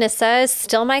client, Anissa, is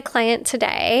still my client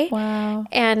today. Wow.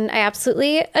 And I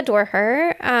absolutely adore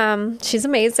her. She's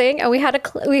amazing. And we had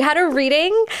a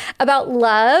reading about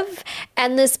love.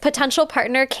 And this potential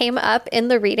partner came up in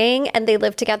the reading and they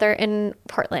live together in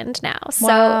Portland now. So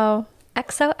Wow.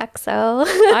 XOXO.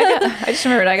 I just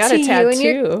remembered I got a To tattoo. you and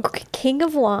your King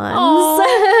of Wands.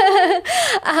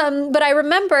 But I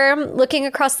remember looking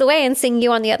across the way and seeing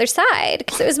you on the other side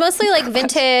because it was mostly like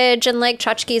vintage and like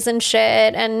tchotchkes and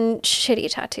shit and shitty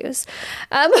tattoos.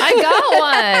 I got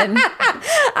one.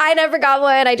 I never got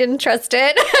one. I didn't trust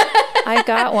it. I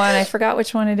got one. I forgot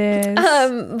which one it is.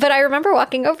 But I remember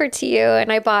walking over to you and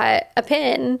I bought a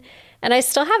pin and I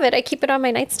still have it. I keep it on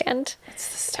my nightstand. It's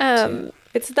this tattoo.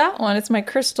 It's that one. It's my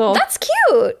crystal. That's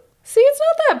cute. See, it's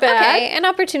not that bad. Okay, an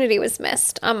opportunity was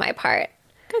missed on my part.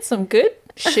 Got some good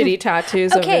shitty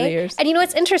tattoos over the years. And you know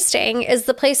what's interesting is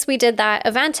the place we did that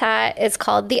event at is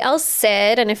called the El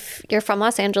Cid. And if you're from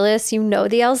Los Angeles, you know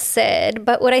the El Cid.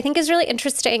 But what I think is really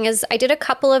interesting is I did a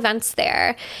couple events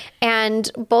there.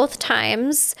 And both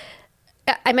times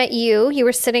I met you. You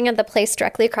were sitting at the place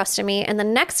directly across from me. And the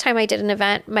next time I did an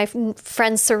event, my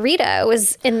friend Sarita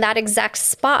was in that exact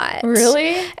spot.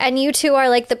 Really? And you two are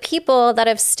like the people that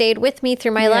have stayed with me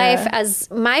through my life as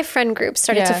my friend group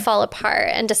started to fall apart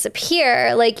and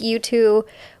disappear. Like you two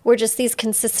were just these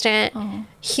consistent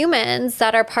humans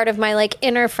that are part of my like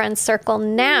inner friend circle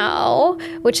now,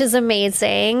 which is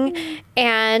amazing.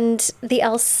 And the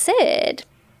El Cid,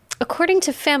 according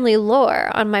to family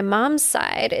lore on my mom's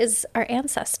side, is our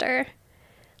ancestor.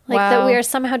 Like that we are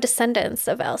somehow descendants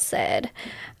of El Cid,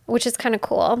 which is kind of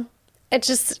cool. It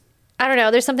just, I don't know,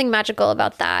 there's something magical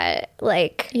about that.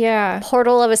 Like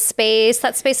portal of a space.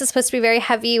 That space is supposed to be very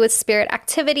heavy with spirit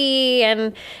activity.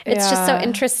 And it's just so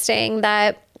interesting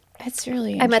that it's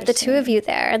really I met the two of you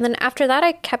there. And then after that,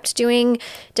 I kept doing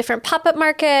different pop-up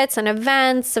markets and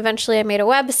events. Eventually, I made a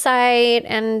website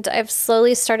and I've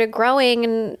slowly started growing.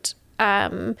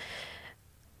 And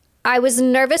I was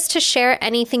nervous to share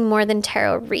anything more than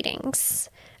tarot readings.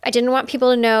 I didn't want people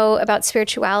to know about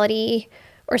spirituality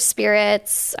or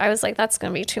spirits. I was like, that's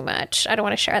going to be too much. I don't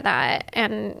want to share that.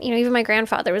 And, you know, even my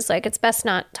grandfather was like, it's best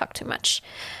not talk too much.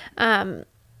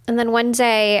 And then one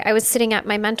day I was sitting at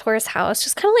my mentor's house,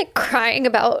 just kind of like crying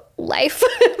about life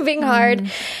being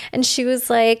hard. And she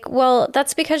was like, well,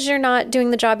 that's because you're not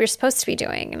doing the job you're supposed to be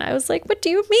doing. And I was like, what do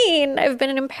you mean? I've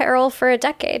been in peril for a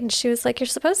decade. And she was like, you're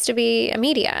supposed to be a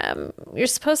medium. You're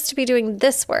supposed to be doing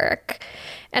this work.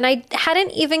 And I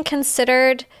hadn't even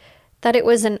considered that it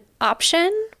was an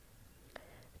option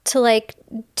to like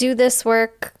do this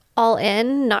work all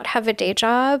in, not have a day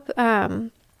job.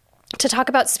 To talk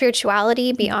about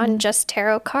spirituality beyond just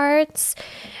tarot cards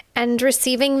and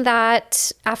receiving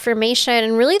that affirmation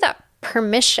and really that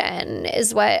permission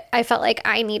is what I felt like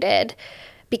I needed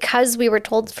because we were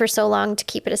told for so long to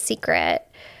keep it a secret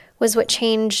was what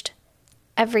changed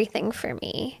everything for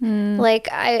me. Like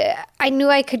I knew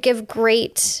I could give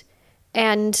great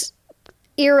and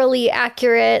eerily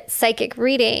accurate psychic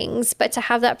readings, but to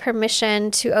have that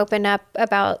permission to open up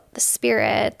about the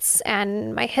spirits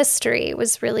and my history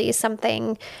was really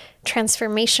something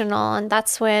transformational. And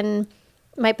that's when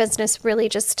my business really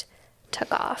just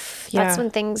took off. Yeah. That's when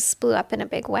things blew up in a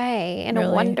big way, in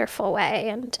Really? a wonderful way.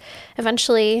 And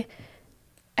eventually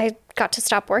I got to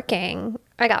stop working.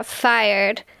 I got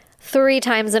fired 3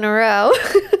 times in a row.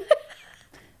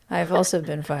 I've also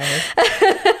been fired.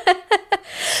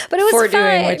 But it was For fun.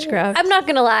 doing witchcraft. I'm not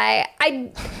gonna lie.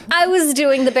 I was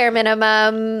doing the bare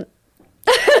minimum.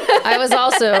 I was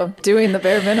also doing the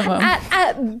bare minimum.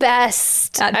 At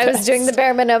best, At I was best. doing the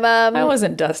bare minimum. I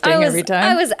wasn't dusting every time.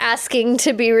 I was asking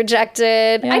to be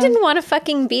rejected. Yeah. I didn't want to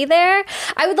fucking be there.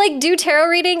 I would like do tarot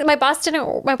reading. My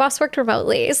boss worked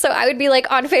remotely, so I would be like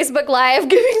on Facebook Live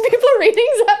giving people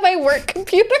readings at my work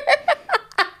computer.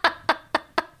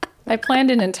 I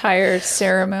planned an entire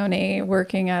ceremony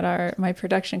working at my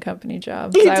production company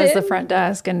job. 'Cause You I was the did? front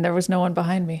desk and there was no one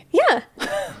behind me. Yeah.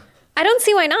 I don't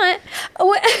see why not.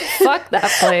 Fuck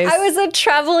that place. I was a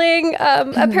traveling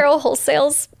apparel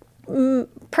wholesales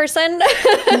person.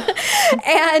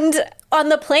 And on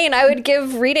the plane, I would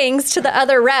give readings to the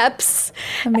other reps.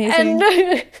 Amazing.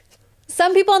 And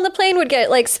some people on the plane would get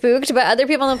like spooked, but other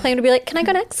people on the plane would be like, can I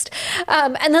go next?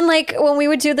 And then like when we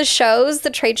would do the shows, the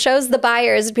trade shows, the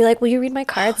buyers would be like, will you read my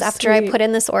cards after I sweet. put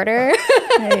in this order?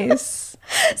 Nice.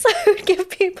 So I would give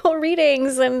people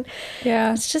readings, and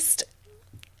Yeah. it's just,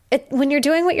 when you're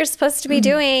doing what you're supposed to be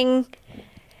doing,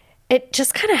 it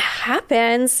just kind of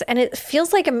happens, and it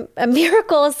feels like a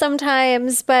miracle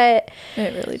sometimes, but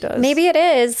It really does. maybe it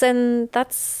is, and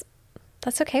that's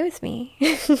okay with me.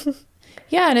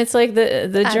 Yeah, and it's like the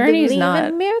journey's I believe not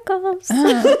in miracles.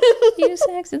 you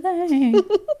sexy thing.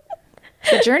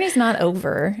 The journey's not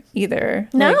over either.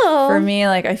 No. Like, for me,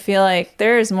 like I feel like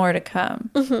there's more to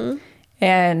come. Mm-hmm.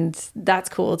 And that's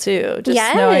cool too. Just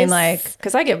Yes. knowing like,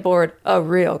 because I get bored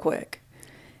real quick.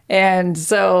 And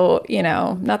so,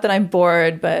 not that I'm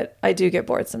bored, but I do get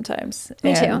bored sometimes.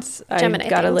 Me too. And Gemini I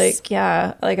gotta things.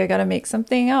 I gotta make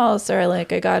something else, or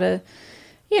like I gotta,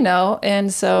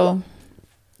 and so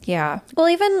yeah. Well,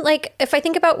 even like if I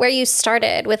think about where you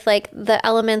started with like the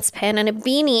elements pin and a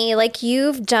beanie, like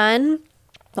you've done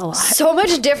A lot. so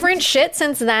much different shit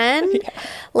since then.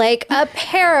 Like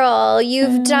apparel,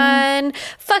 you've done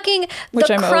fucking Which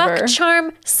the I'm croc over.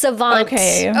 charm savant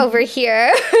Okay. over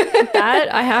here. That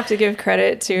I have to give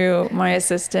credit to my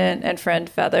assistant and friend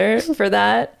Feather for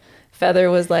that.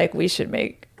 Feather was like, we should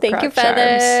make Thank croc you,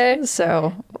 Feather. charms.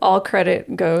 So all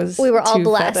credit goes We were all to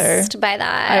blessed Feather. by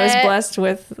that. I was blessed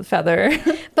with Feather.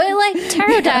 But like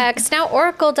tarot decks, now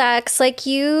oracle decks, like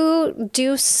you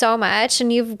do so much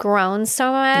and you've grown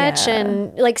so much, Yeah.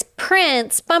 and like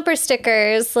prints, bumper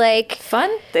stickers, like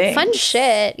Fun things. fun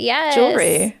shit. Yes.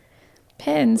 Jewelry.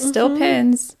 Pins, still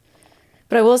pins.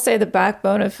 But I will say the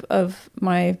backbone of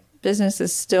my business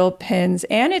is still pins,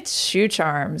 and it's shoe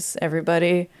charms,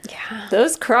 everybody. Yeah.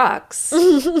 Those Crocs.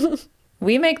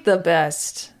 We make the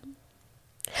best.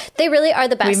 They really are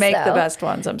the best. We make the though. best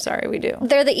ones. I'm sorry, we do.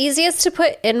 They're the easiest to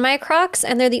put in my Crocs,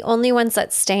 and they're the only ones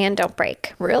that stay and don't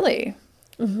break. Really?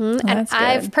 Mm-hmm. And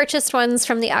I've purchased ones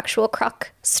from the actual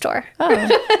Croc store,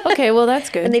 Oh, okay. Well, that's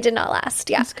good. and they did not last.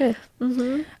 Yeah. That's good.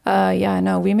 Yeah,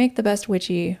 no, we make the best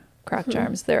witchy croc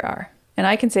charms there are. And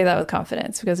I can say that with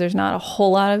confidence because there's not a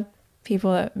whole lot of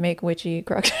people that make witchy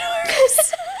croc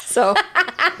charms. So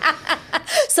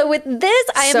So with this,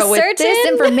 I am with certain. this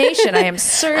information, I am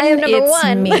certain I am number it's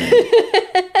one. me.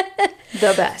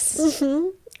 The best.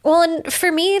 Well, and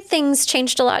for me, things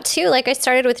changed a lot too. Like I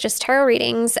started with just tarot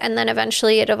readings, and then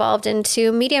eventually it evolved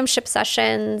into mediumship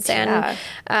sessions, and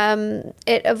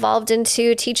it evolved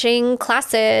into teaching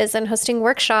classes and hosting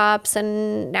workshops,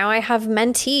 and now I have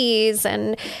mentees,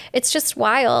 and it's just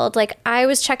wild. Like I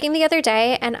was checking the other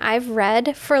day, and I've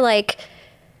read for like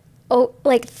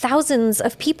thousands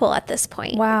of people at this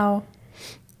point. Wow.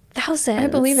 Thousands. I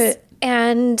believe it.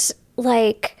 And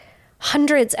like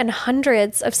hundreds and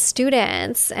hundreds of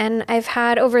students, and I've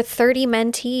had over 30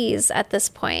 mentees at this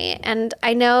point. And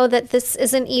I know that this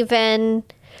isn't even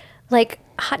like,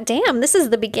 hot damn, this is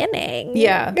the beginning.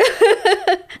 Yeah.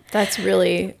 That's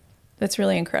really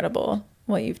incredible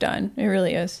what you've done. It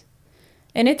really is.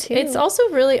 And it's also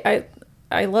really,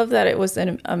 I love that it was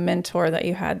a mentor that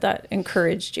you had that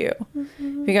encouraged you,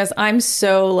 because I'm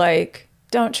so like,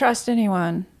 don't trust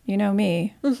anyone. You know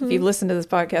me, if you've listened to this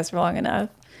podcast for long enough.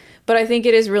 But I think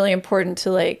it is really important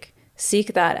to like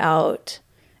seek that out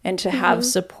and to have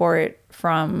support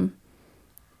from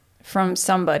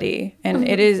somebody. And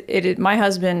it is my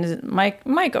husband,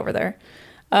 Mike over there.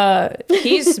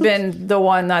 He's been the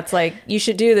one that's like, you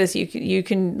should do this. You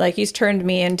can like, he's turned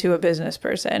me into a business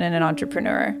person and an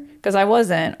entrepreneur, because I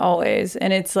wasn't always.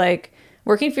 And it's like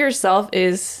working for yourself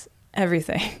is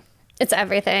everything. It's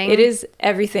everything. It is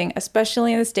everything,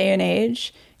 especially in this day and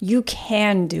age. You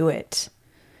can do it.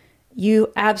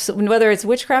 You absolutely, whether it's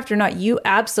witchcraft or not, you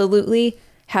absolutely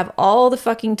have all the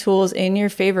fucking tools in your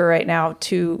favor right now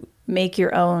to make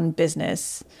your own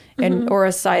business and or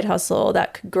a side hustle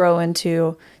that could grow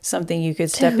into something you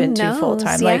could step into full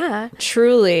time. Yeah. Like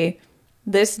truly,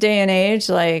 this day and age,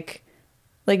 like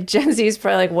Gen Z is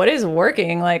probably like, what is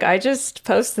working? Like, I just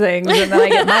post things and then I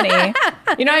get money.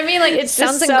 You know what I mean? Like, it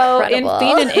sounds so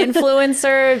being an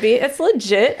influencer, it's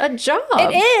legit a job.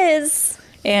 It is.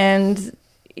 And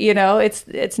you know,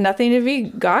 it's nothing to be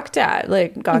gawked at,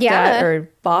 like gawked at or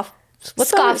boff.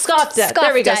 What's scoffed. Scoffed at.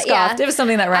 There we go. Scoffed. Yeah. It was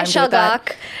something that rhymed I shall with that.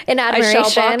 gawk in admiration. I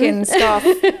shall gawk and scoff.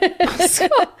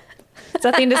 It's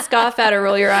nothing to scoff at or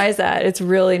roll your eyes at. It's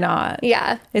really not.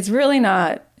 Yeah. It's really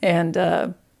not.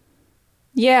 And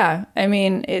yeah, I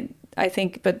mean, I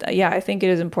think it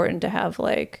is important to have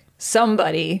like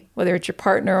somebody, whether it's your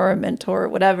partner or a mentor or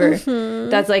whatever,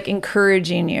 that's like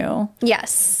encouraging you.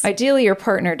 Yes. Ideally, your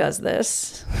partner does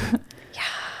this. Yeah.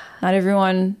 Not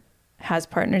everyone has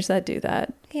partners that do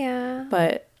that. Yeah.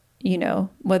 But, you know,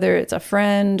 whether it's a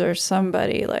friend or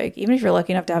somebody, like, even if you're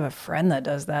lucky enough to have a friend that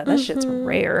does that, that shit's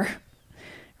rare.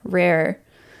 Rare.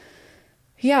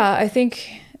 Yeah, I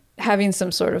think having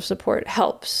some sort of support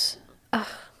helps.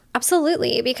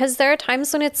 Absolutely. Because there are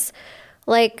times when it's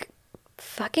like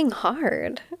fucking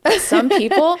hard. Some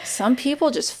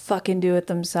people just fucking do it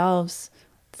themselves.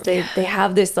 They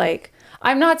have this like,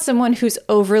 I'm not someone who's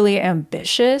overly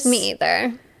ambitious. Me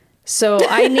either. So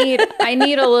I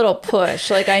need a little push.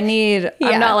 Like I'm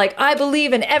not like, I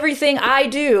believe in everything I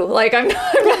do. Like I'm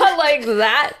not like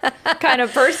that kind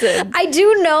of person. I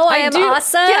do know I am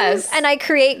awesome yes. and I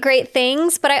create great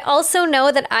things, but I also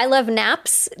know that I love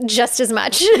naps just as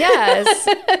much. Yes.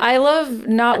 I love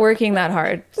not working that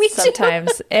hard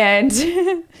sometimes. Too.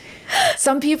 And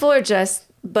some people are just,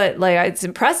 but like it's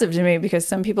impressive to me because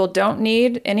some people don't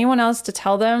need anyone else to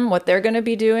tell them what they're going to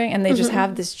be doing. And they just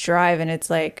have this drive, and it's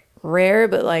like rare,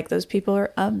 but like those people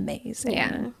are amazing.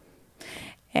 Yeah.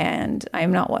 And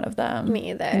I'm not one of them.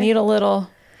 Me either. I need a little.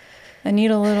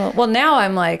 Well, now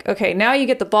I'm like, okay, now you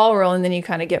get the ball rolling, and then you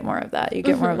kind of get more of that. You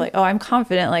get more of like, oh, I'm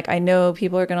confident. Like I know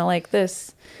people are going to like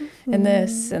this and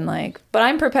this and like, but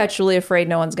I'm perpetually afraid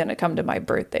no one's going to come to my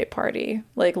birthday party.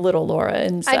 Like little Laura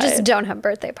inside. I just don't have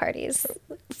birthday parties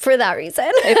for that reason.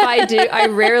 If I do, I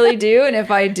rarely do. And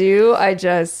if I do, I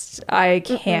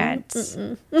can't.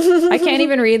 I can't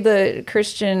even read the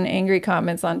Christian angry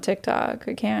comments on TikTok.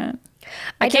 I can't.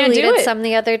 I can't deleted do it. some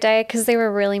the other day because they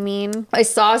were really mean. I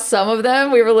saw some of them.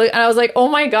 We were and I was like, oh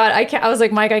my God, I can't. I was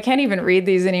like, Mike, I can't even read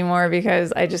these anymore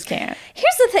because I just can't.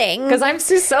 Here's the thing. Because I'm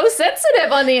so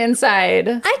sensitive on the inside.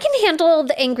 I can handle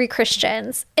the angry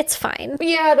Christians. It's fine.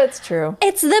 Yeah, that's true.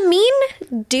 It's the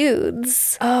mean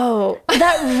dudes. Oh.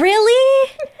 That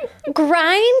really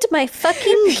grind my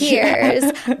fucking gears.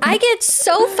 Yeah. I get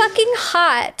so fucking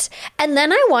hot, and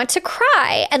then I want to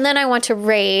cry, and then I want to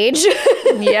rage.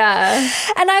 Yeah.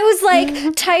 And I was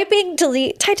like typing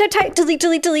delete, type,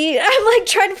 delete. I'm like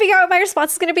trying to figure out what my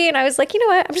response is going to be. And I was like, you know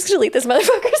what? I'm just going to delete this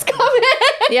motherfucker's comment.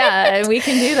 Yeah, we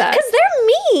can do that. Because they're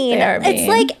mean. They are mean. It's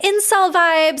like incel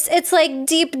vibes. It's like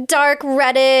deep, dark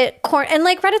Reddit. And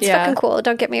like Reddit's fucking cool.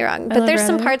 Don't get me wrong. But there's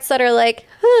some parts that are like,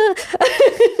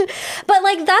 but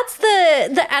like that's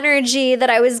the energy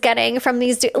that I was getting from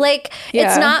these dudes. Like,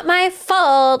 it's not my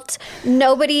fault.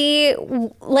 Nobody,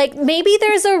 like maybe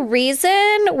there's a reason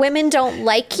women don't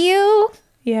like you.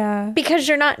 Yeah. Because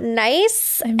you're not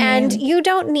nice, and you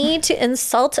don't need to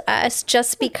insult us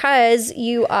just because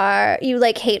you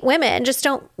like hate women. Just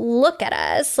don't look at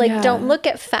us. Like don't look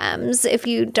at femmes if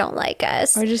you don't like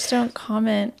us. Or just don't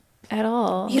comment at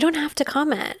all. You don't have to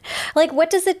comment. Like what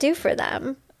does it do for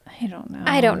them?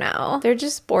 I don't know. They're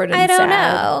just bored and sad. I don't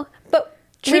know. But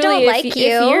truly, we don't like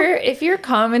you. If you're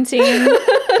commenting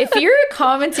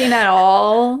at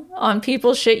all on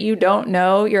people's shit you don't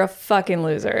know, you're a fucking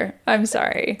loser. I'm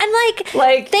sorry. And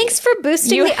like thanks for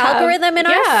boosting the algorithm in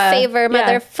our favor,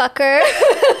 motherfucker.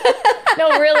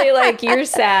 No, really, like you're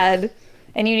sad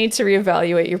and you need to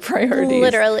reevaluate your priorities.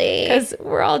 Literally. Because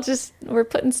we're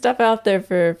putting stuff out there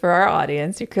for our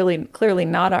audience. You're clearly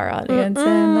not our audience.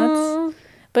 And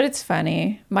but it's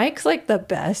funny. Mike's like the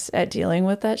best at dealing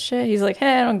with that shit. He's like,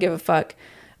 hey, I don't give a fuck.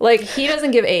 Like, he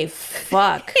doesn't give a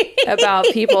fuck about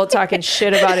people talking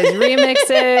shit about his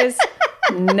remixes.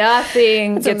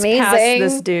 Nothing gets past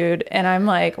this dude. And I'm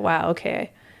like, wow,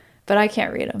 okay. But I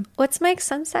can't read him. What's Mike's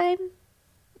sun sign?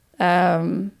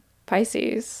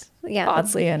 Pisces. Yeah.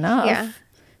 Oddly enough. Yeah.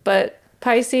 But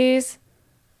Pisces,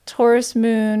 Taurus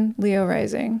moon, Leo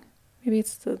rising. Maybe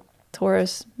it's the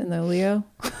Taurus in the Leo.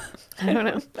 I don't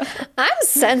know. I'm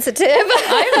sensitive.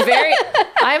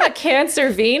 I'm a Cancer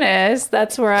Venus.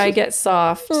 That's where I get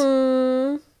soft.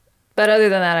 But other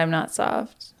than that, I'm not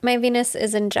soft. My Venus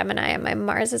is in Gemini and my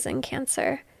Mars is in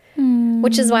Cancer.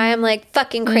 Which is why I'm like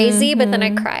fucking crazy, but then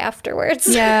I cry afterwards.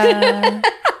 Yeah.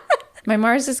 My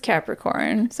Mars is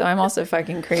Capricorn, so I'm also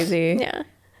fucking crazy. Yeah.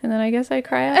 And then I guess I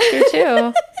cry after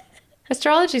too.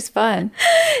 Astrology's fun.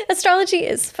 Astrology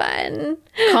is fun.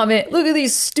 Comment, look at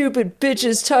these stupid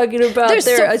bitches talking about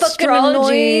their so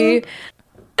astrology.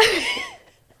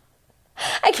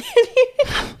 I can't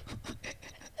even.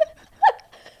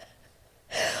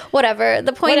 Whatever.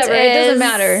 The point is, it doesn't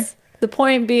matter. The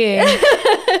point being,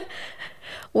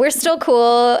 we're still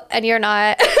cool and you're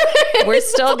not. we're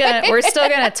still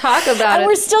gonna talk about and it.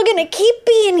 We're still gonna keep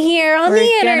being here on the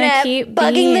internet,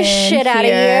 bugging the shit out of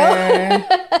you.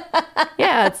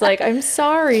 Yeah, it's like, I'm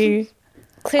sorry.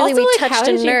 Clearly, Also, we like, touched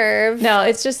a nerve. No,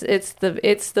 it's a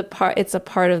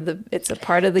part of the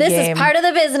This game. is part of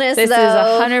the business. This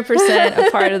though. is 100%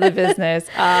 a part of the business.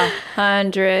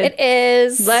 100. It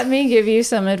is. Let me give you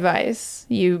some advice,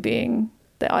 you being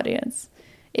the audience.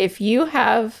 If you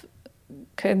have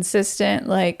consistent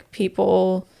like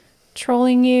people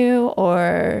trolling you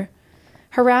or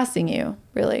harassing you,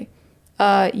 really,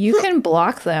 you can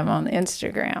block them on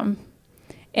Instagram.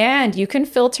 And you can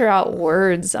filter out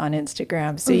words on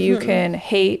Instagram. So you can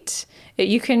hate,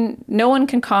 no one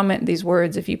can comment these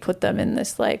words if you put them in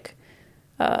this like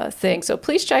thing. So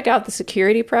please check out the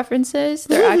security preferences.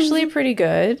 They're actually pretty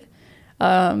good.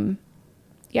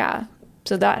 Yeah.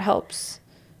 So that helps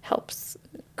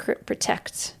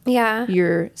protect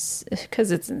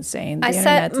because it's insane. The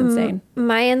internet's insane.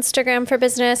 My Instagram for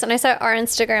business, and I set our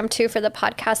Instagram too for the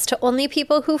podcast to only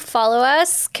people who follow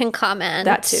us can comment.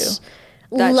 That too.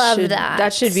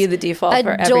 That should be the default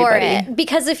for everybody. It.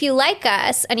 Because if you like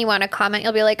us and you want to comment,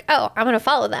 you'll be like, oh, I'm going to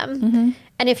follow them.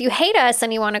 And if you hate us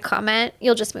and you want to comment,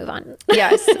 you'll just move on.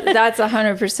 Yes, that's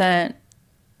 100% an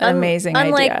amazing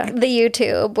Unlike idea. the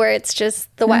YouTube where it's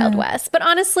just the Wild West. But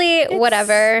honestly,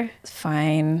 whatever. It's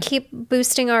fine. Keep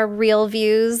boosting our real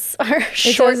views, our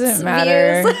shorts It doesn't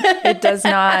matter. views. It does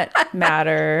not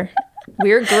matter.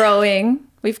 We're growing.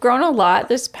 We've grown a lot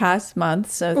this past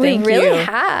month, so thank we really you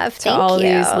have. to all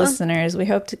these listeners. We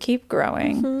hope to keep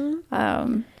growing.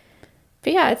 But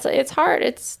yeah, it's hard.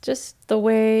 It's just the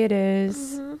way it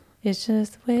is. It's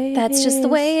just the way That's just the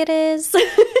way it is.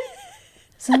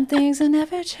 Some things will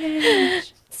never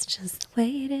change. It's just the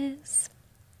way it is.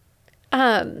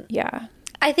 Yeah.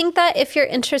 I think that if you're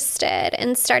interested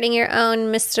in starting your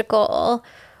own mystical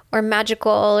or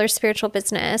magical or spiritual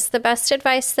business, the best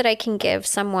advice that I can give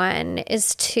someone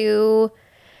is to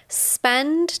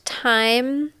spend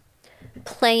time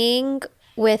playing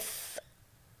with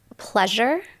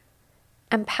pleasure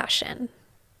and passion.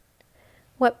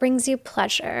 What brings you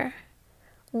pleasure?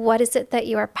 What is it that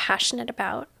you are passionate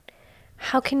about?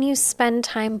 How can you spend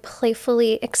time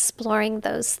playfully exploring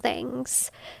those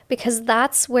things? Because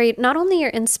that's where not only your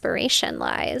inspiration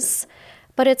lies,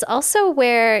 but it's also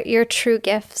where your true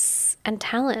gifts and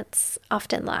talents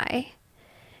often lie.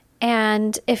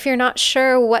 And if you're not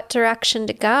sure what direction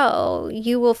to go,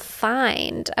 you will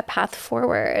find a path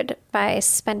forward by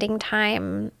spending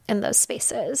time in those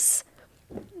spaces.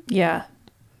 Yeah.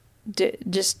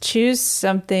 Just choose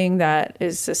something that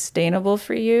is sustainable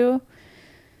for you.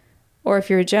 Or if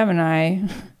you're a Gemini,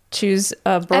 choose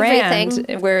a brand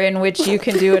in which you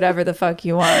can do whatever the fuck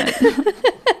you want.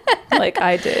 Like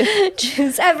I did.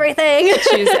 Choose everything.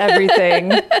 Choose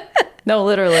everything. No,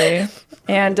 literally.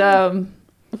 And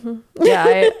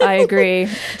yeah, I agree.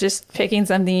 Just picking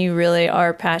something you really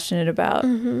are passionate about.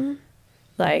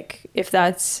 Like if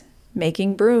that's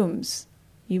making brooms,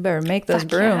 you better make those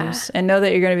brooms and know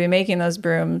that you're going to be making those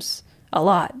brooms a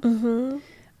lot.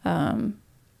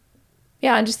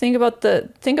 Yeah, and just think about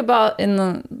in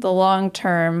the long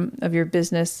term of your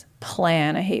business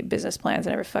plan. I hate business plans. I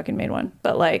never fucking made one,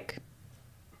 but like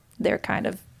they're kind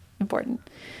of important.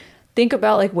 Think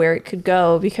about like where it could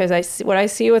go, because what I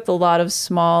see with a lot of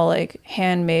small like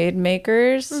handmade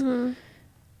makers, like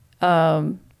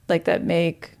that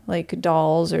make like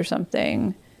dolls or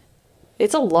something.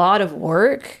 It's a lot of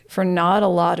work for not a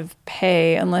lot of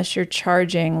pay, unless you're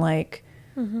charging like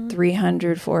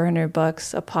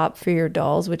 $300-$400 a pop for your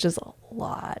dolls, which is a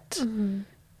lot.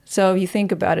 So if you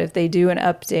think about it, if they do an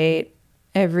update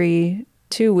every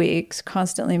 2 weeks,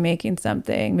 constantly making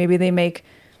something, maybe they make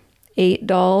 8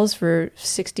 dolls for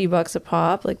 $60 a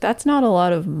pop. Like that's not a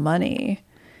lot of money.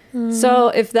 So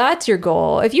if that's your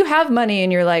goal, if you have money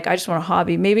and you're like, I just want a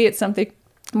hobby, maybe it's something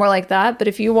more like that. But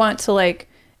if you want to like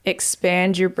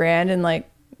expand your brand and like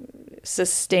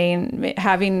sustain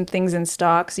having things in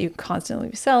stock so you constantly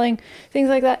be selling, things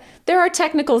like that. There are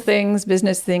technical things,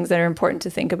 business things that are important to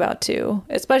think about too,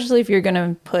 especially if you're going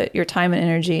to put your time and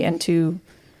energy into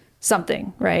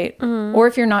something, right? Or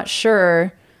if you're not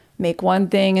sure, make one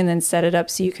thing and then set it up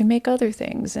so you can make other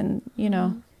things. And, you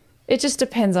know, it just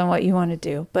depends on what you want to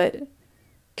do, but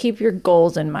keep your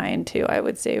goals in mind too, I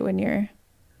would say, when you're...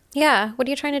 Yeah. What are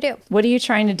you trying to do? What are you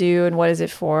trying to do and what is it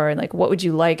for? And like, what would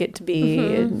you like it to be?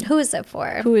 And who is it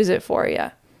for? Who is it for?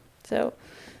 Yeah. So,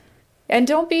 and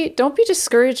don't be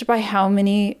discouraged by how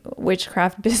many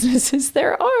witchcraft businesses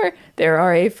there are. There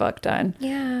are a fuck ton.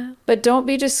 Yeah. But don't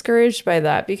be discouraged by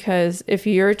that, because if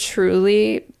you're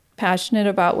truly passionate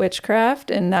about witchcraft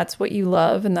and that's what you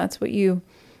love and that's what you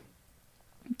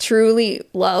truly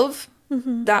love,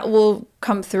 that will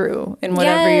come through in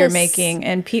whatever you're making,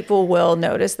 and people will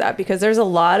notice that, because there's a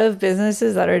lot of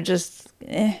businesses that are just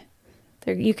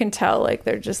you can tell like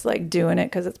they're just like doing it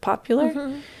because it's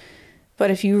popular. But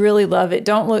if you really love it,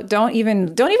 don't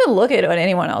even look at what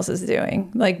anyone else is doing.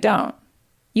 Like, don't.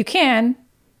 You can,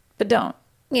 but don't.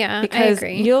 Yeah, because I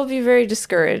agree. You'll be very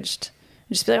discouraged.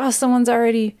 Just be like, oh, someone's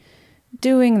already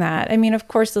doing that. I mean, of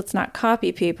course, let's not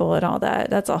copy people and all that.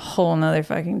 That's a whole nother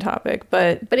fucking topic.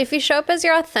 But if you show up as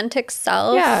your authentic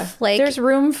self, like, there's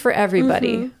room for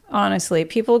everybody. Honestly,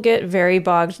 people get very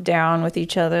bogged down with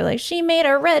each other. Like, she made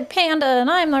a red panda and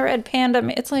I'm the red panda.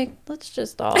 It's like, let's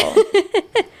just all,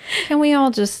 can we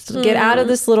all just get out of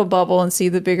this little bubble and see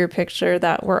the bigger picture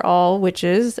that we're all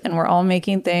witches and we're all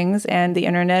making things, and the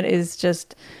internet is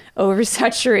just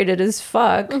oversaturated as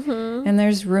fuck, and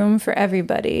there's room for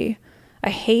everybody. I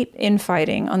hate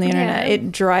infighting on the internet.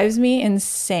 It drives me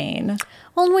insane.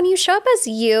 Well, and when you show up as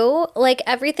you, like,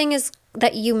 everything is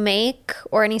that you make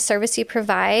or any service you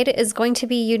provide is going to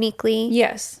be uniquely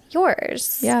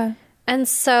yours. Yeah. And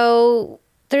so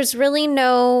there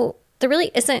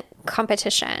really isn't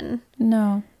competition.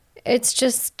 No. It's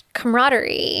just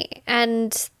camaraderie.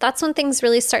 And that's when things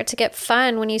really start to get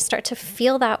fun, when you start to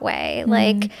feel that way.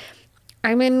 Like,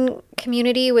 I'm in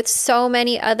community with so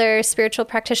many other spiritual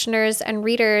practitioners and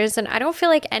readers, and I don't feel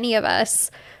like any of us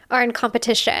are in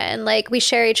competition. Like, we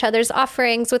share each other's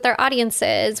offerings with our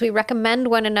audiences. We recommend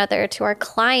one another to our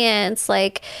clients.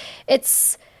 Like,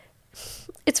 it's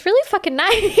really fucking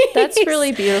nice. That's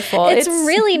really beautiful. It's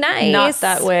really nice. Not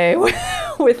that way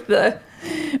with well,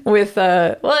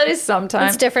 it is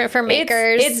sometimes. It's different for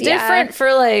makers. It's different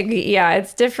for like,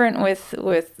 it's different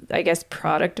with I guess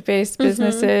product-based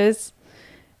businesses.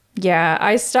 Yeah,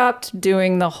 I stopped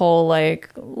doing the whole like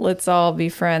let's all be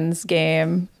friends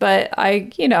game, but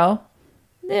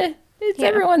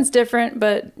everyone's different,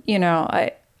 but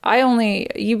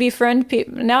you befriend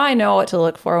people. Now I know what to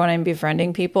look for when I'm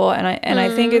befriending people, and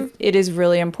I think it is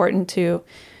really important to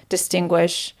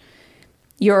distinguish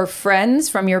your friends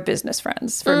from your business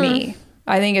friends. For me,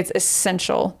 I think it's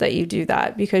essential that you do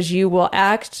that, because you will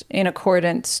act in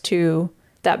accordance to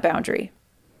that boundary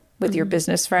with your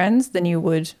business friends than you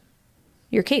would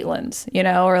your Caitlin's,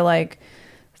 or like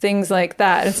things like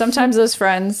that. And sometimes those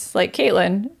friends, like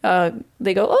Caitlin,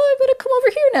 they go, oh, I better come over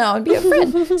here now and be a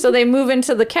friend. So they move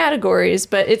into the categories,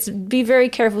 but be very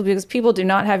careful, because people do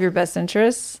not have your best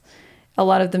interests. A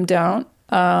lot of them don't.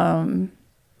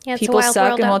 People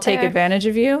suck and will take advantage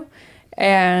of you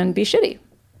and be shitty.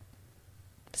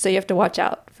 So you have to watch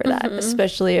out for that,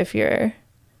 especially if you're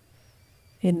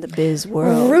in the biz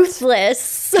world.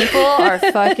 Ruthless. People are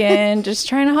fucking just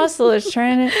trying to hustle.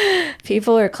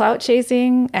 People are clout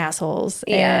chasing assholes,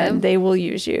 and they will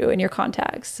use you in your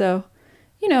contacts. So,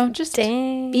 just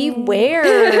beware.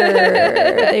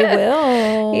 They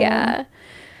will. Yeah.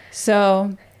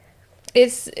 So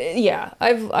it's,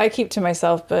 I keep to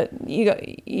myself, but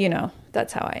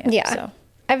that's how I am. Yeah. So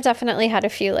I've definitely had a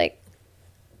few like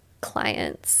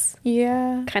clients.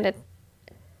 Yeah. Kind of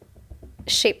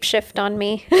shapeshift on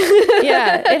me.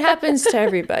 Yeah, it happens to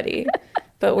everybody,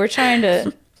 but we're trying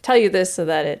to tell you this so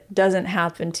that it doesn't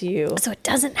happen to you. So it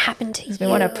doesn't happen to you. We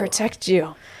want to protect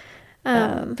you.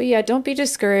 But yeah, don't be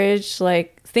discouraged.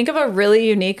 Like, think of a really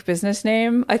unique business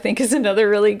name, I think, is another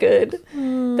really good.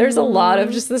 There's a lot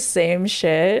of just the same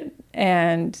shit,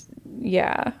 and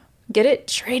get it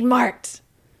trademarked.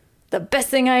 The best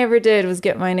thing I ever did was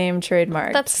get my name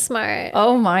trademarked. That's smart.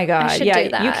 Oh my God. I should do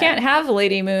that. You can't have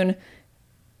Lady Moon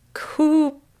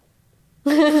Coop.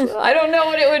 I don't know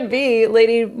what it would be.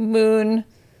 Lady Moon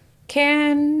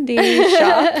Candy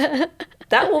Shop.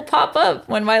 That will pop up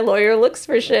when my lawyer looks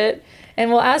for shit and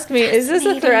will ask me, is this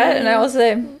a threat? And I will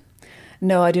say,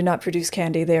 no, I do not produce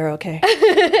candy. They are okay.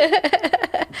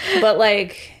 But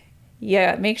like,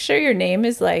 make sure your name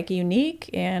is like unique,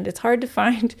 and it's hard to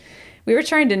find. We were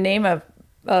trying to name a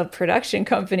a production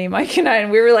company, Mike and I,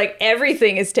 and we were like,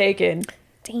 everything is taken.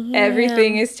 Damn.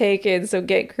 Everything is taken. So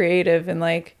get creative and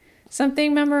like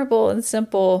something memorable and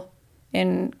simple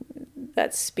and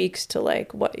that speaks to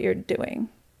like what you're doing,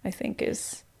 I think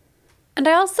is. And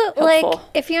I also helpful. like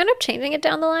if you end up changing it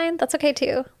down the line, that's okay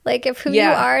too. Like if who you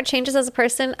are changes as a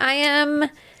person, I am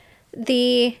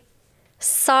the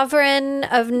sovereign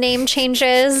of name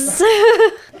changes.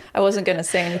 I wasn't going to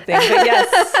say anything, but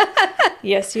yes.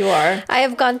 Yes, you are. I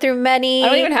have gone through many. I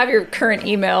don't even have your current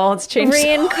email. It's changed.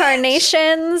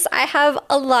 Reincarnations. I have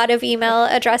a lot of email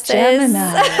addresses.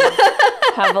 Gemini.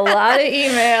 Have a lot of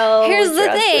email Here's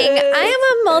addresses. the thing.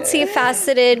 I am a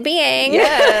multifaceted being.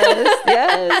 Yes.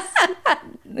 Yes.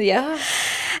 Yeah.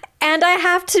 And I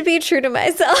have to be true to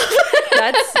myself.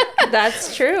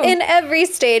 That's true. In every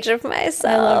stage of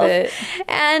myself. I love it.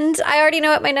 And I already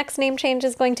know what my next name change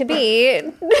is going to be.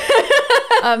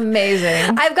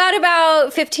 Amazing. I've got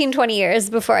about 15, 20 years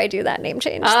before I do that name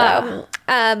change. So,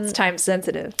 it's time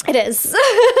sensitive. it is.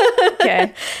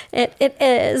 Okay. It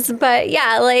is. But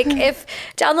yeah, like if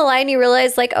down the line you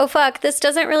realize like, oh fuck, this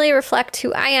doesn't really reflect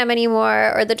who I am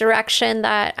anymore or the direction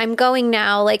that I'm going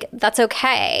now, like that's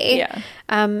okay. Yeah.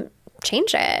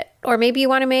 Change it. Or maybe you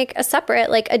want to make a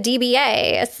separate, like a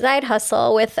DBA, a side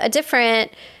hustle with a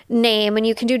different name and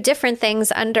you can do different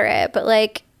things under it. But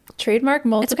like trademark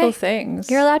multiple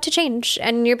things. You're allowed to change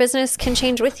and your business can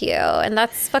change with you. And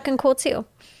that's fucking cool too.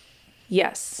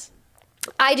 Yes.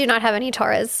 I do not have any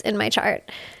Tauras in my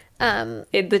chart.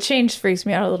 The change freaks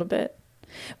me out a little bit.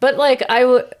 But like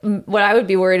what I would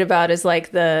be worried about is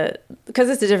like because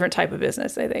it's a different type of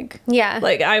business, I think. Yeah.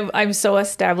 Like I'm so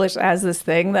established as this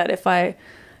thing that if I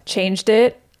changed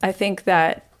it, I think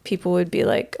that people would be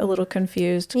like a little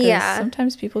confused. Yeah.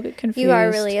 Sometimes people get confused. You are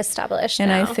really established and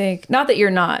now. I think, not that you're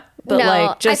not, but no,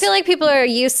 like just. I feel like people are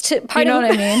used to you know what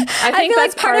I mean? I feel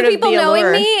like part of people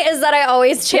knowing me is that I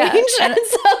always change. Yeah. And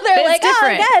so they're like,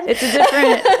 different. Oh, again.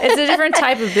 It's a different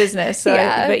type of business. So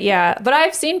Yeah. but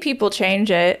I've seen people change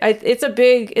it. It's a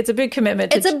big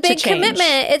commitment. It's a big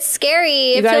commitment. It's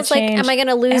scary. It feels like, am I going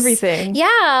to lose everything?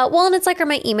 Yeah. Well, and it's like, are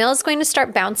my emails going to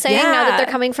start bouncing now that they're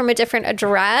coming from a different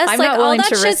address? I'm like not all willing that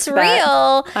to shit's risk that.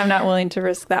 real. I'm not willing to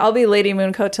risk that. I'll be Lady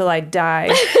Mooncoat till I die.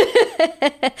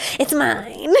 It's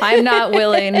mine. I'm not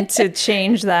willing to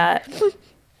change that.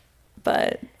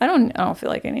 But I don't feel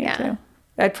like I need to.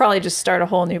 I'd probably just start a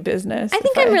whole new business. I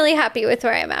think I'm really happy with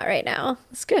where I'm at right now.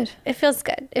 It's good. It feels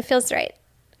good. It feels right.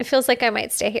 It feels like I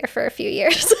might stay here for a few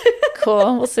years.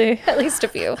 Cool. We'll see. At least a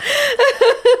few.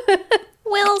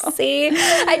 We'll see.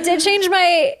 I did change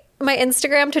my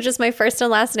Instagram to just my first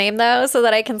and last name though, so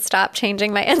that I can stop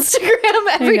changing my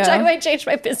Instagram every time I change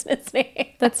my business name.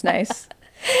 That's nice.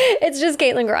 It's just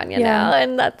Caitlin Grania now,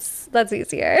 and that's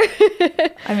easier.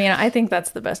 I mean, I think that's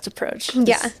the best approach.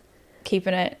 Yeah.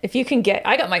 Keeping it. If you can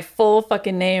I got my full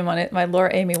fucking name on it, my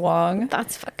Laura Amy Wong.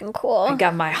 That's fucking cool. I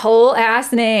got my whole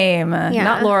ass name. Yeah.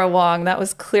 Not Laura Wong. That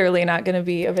was clearly not going to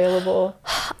be available.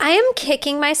 I am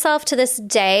kicking myself to this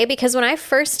day because when I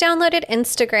first downloaded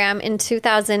Instagram in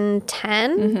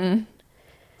 2010,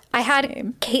 I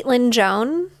had Caitlin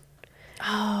Joan.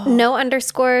 Oh. No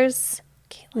underscores.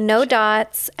 No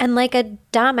dots, and like a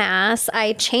dumbass,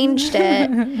 I changed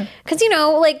it. Because,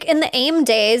 like in the AIM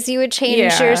days, you would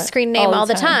change your screen name all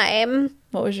the time.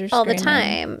 What was your all screen the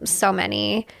time? Name? So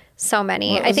many.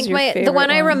 What I think the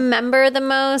one I remember the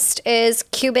most is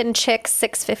Cuban Chick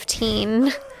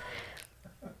 615.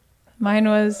 Mine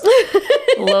was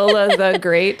Lola the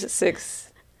Great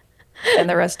 6, and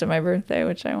the rest of my birthday,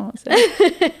 which I won't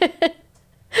say.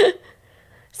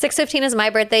 615 is my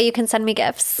birthday. You can send me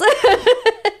gifts.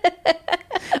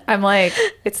 I'm like,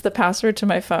 it's the password to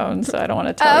my phone, so I don't want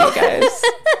to tell you guys.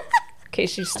 In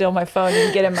case you steal my phone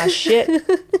and get in my shit.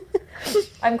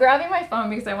 I'm grabbing my phone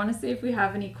because I want to see if we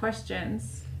have any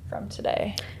questions from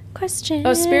today. Questions?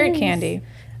 Oh, spirit candy.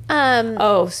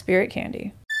 Spirit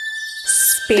candy.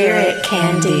 Spirit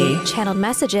candy. Channeled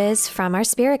messages from our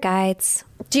spirit guides.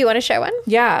 Do you want to share one?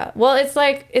 Yeah. Well, it's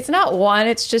like, it's not one.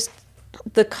 It's just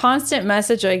the constant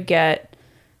message I get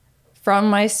from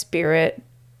my spirit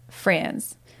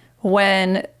friends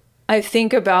when I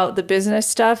think about the business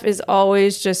stuff is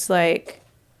always just like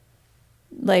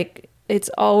it's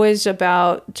always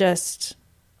about just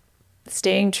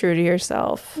staying true to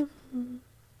yourself,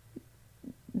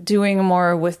 doing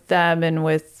more with them and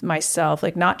with myself,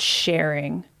 like not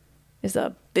sharing is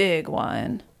a big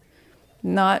one.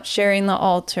 Not sharing the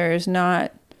altars,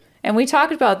 not And we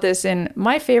talked about this in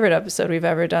my favorite episode we've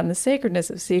ever done, The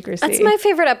Sacredness of Secrecy. That's my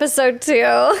favorite episode too.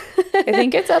 I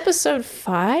think it's episode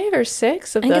 5 or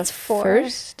 6 of the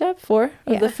first step 4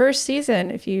 of the first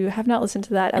season. If you have not listened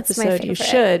to that episode, you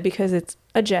should, because it's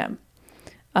a gem.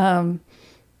 There's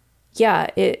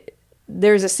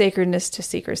a sacredness to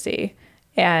secrecy.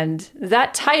 And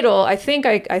that title, I think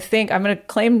I'm going to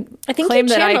claim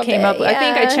that I came up with. I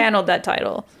think I channeled that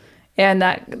title. And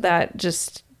that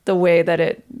just the way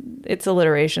that it's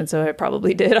alliteration, so I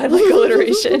probably did. I like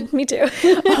alliteration. Me too.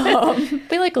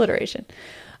 We like alliteration.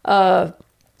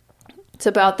 It's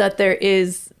about that there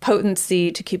is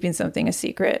potency to keeping something a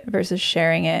secret versus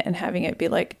sharing it and having it be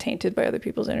like tainted by other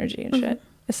people's energy and shit.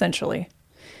 Essentially,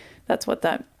 that's what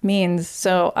that means.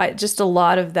 So a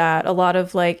lot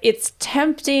of like, it's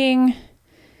tempting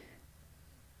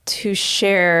to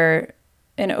share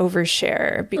and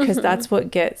overshare because that's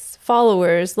what gets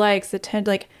followers, likes,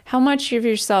 like how much of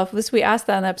yourself, we asked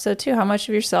that in the episode too, how much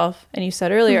of yourself, and you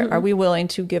said earlier, are we willing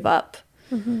to give up?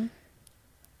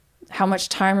 How much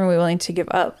time are we willing to give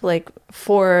up, like,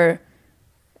 for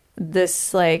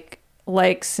this, like,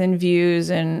 likes and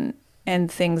views and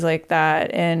things like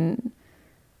that? And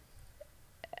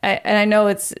I know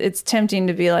it's tempting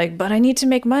to be like, but I need to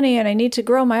make money and I need to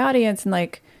grow my audience, and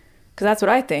like, because that's what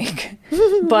I think.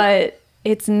 But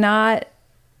it's not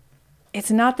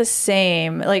the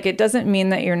same. Like, it doesn't mean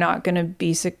that you're not going to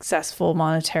be successful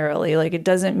monetarily. Like, it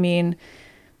doesn't mean,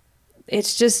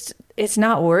 it's just, it's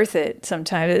not worth it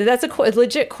sometimes. That's a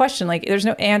legit question. Like, there's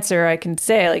no answer I can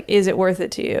say, like, is it worth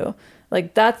it to you?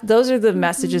 Like, those are the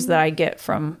messages that I get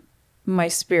from my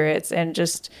spirits, and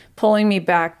just pulling me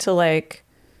back to, like,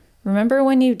 remember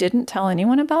when you didn't tell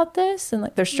anyone about this? And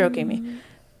like, they're stroking me.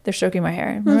 They're stroking my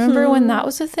hair. Remember when that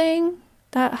was a thing?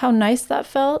 How nice that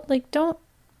felt? Like, don't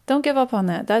give up on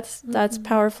that. That's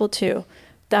powerful too.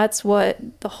 That's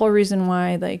what the whole reason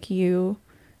why, like, you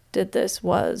did this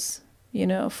was,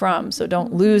 from. So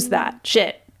don't lose that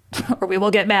shit or we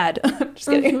will get mad. Just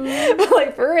kidding. But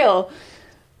like, for real.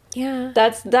 Yeah.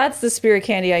 That's the spirit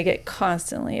candy I get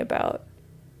constantly about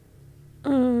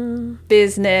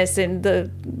business and the,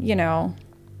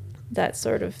 that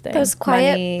sort of thing. Those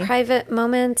quiet, private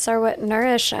moments are what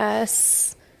nourish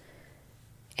us.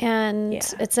 And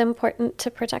it's important to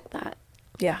protect that.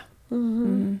 Yeah.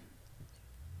 I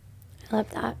love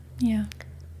that. Yeah.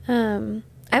 I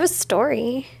have a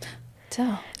story.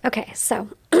 Tell. Okay, so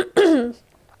a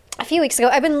few weeks ago,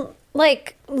 I've been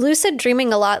like lucid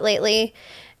dreaming a lot lately.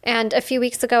 And a few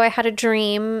weeks ago, I had a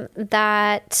dream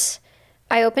that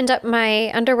I opened up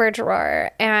my underwear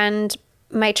drawer and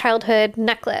my childhood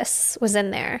necklace was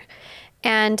in there.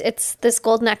 And it's this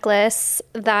gold necklace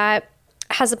that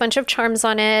has a bunch of charms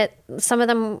on it. Some of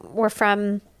them were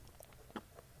from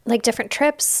like different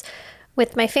trips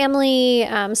with my family.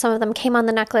 Some of them came on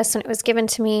the necklace and it was given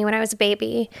to me when I was a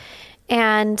baby.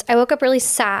 And I woke up really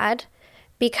sad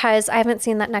because I haven't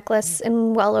seen that necklace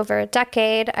in well over a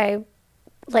decade. I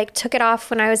like took it off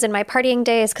when I was in my partying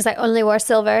days because I only wore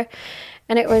silver.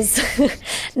 And it was,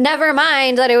 never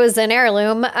mind that it was an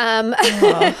heirloom.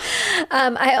 I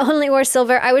only wore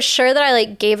silver. I was sure that I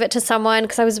like gave it to someone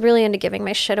because I was really into giving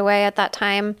my shit away at that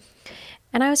time.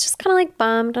 And I was just kind of like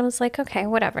bummed. I was like, okay,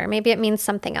 whatever. Maybe it means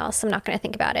something else. I'm not going to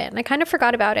think about it. And I kind of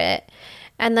forgot about it.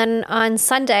 And then on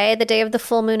Sunday, the day of the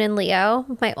full moon in Leo,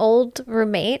 my old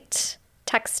roommate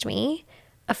texted me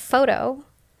a photo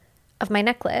of my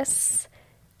necklace.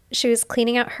 She was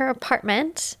cleaning out her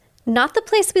apartment. Not the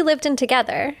place we lived in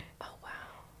together. Oh, wow.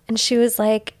 And she was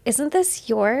like, isn't this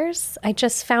yours? I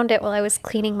just found it while I was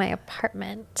cleaning my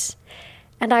apartment.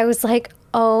 And I was like,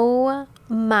 oh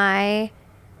my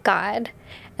God.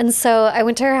 And so I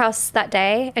went to her house that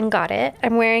day and got it.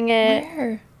 I'm wearing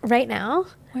it right now.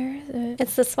 Where is it?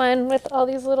 It's this one with all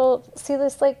these little, see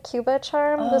this like Cuba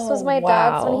charm? Oh, this was my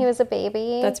dad's when he was a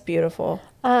baby. That's beautiful.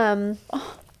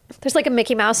 There's like a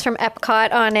Mickey Mouse from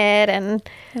Epcot on it. And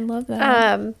I love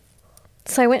that.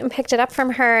 So I went and picked it up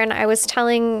from her, and I was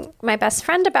telling my best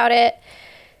friend about it.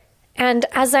 And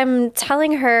as I'm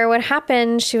telling her what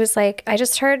happened, she was like, I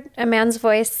just heard a man's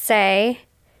voice say,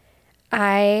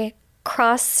 I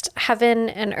crossed heaven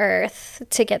and earth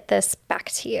to get this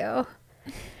back to you.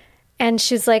 And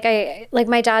she's like,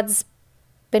 my dad's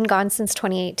been gone since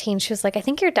 2018. She was like, I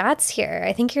think your dad's here.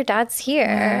 I think your dad's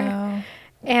here. Wow.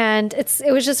 And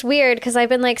it was just weird because I've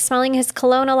been like smelling his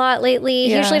cologne a lot lately.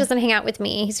 He usually doesn't hang out with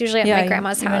me. He's usually at my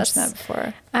grandma's house. You mentioned that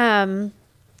before.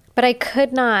 But I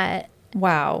could not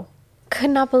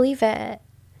believe it.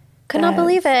 Could not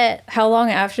believe it. How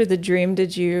long after the dream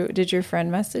did your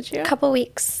friend message you? A couple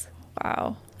weeks.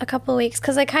 Wow. a couple of weeks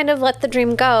because I kind of let the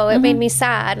dream go. It made me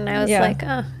sad. And I was like,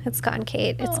 oh, it's gone,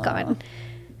 Kate. It's gone.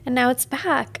 And now it's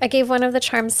back. I gave one of the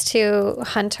charms to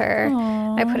Hunter.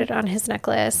 Aww. I put it on his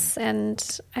necklace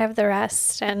and I have the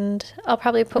rest. And I'll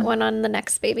probably put one on the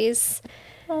next baby's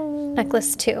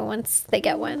necklace too once they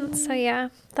get one. So yeah,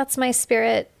 that's my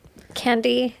spirit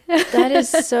candy. That is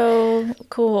so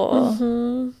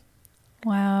cool.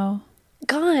 Wow.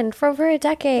 Gone for over a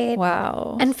decade.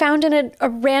 Wow. And found in a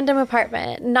random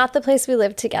apartment, not the place we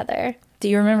lived together. Do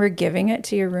you remember giving it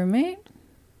to your roommate?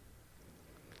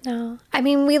 No. I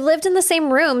mean, we lived in the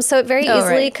same room, so it very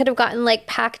easily could have gotten like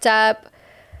packed up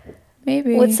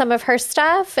maybe with some of her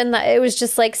stuff, and that it was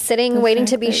just like sitting waiting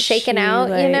to be shaken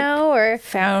out, like, you know, or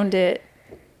found it.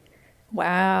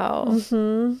 Wow.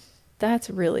 That's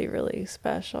really, really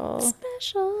special.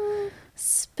 Special.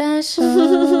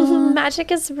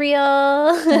 Magic is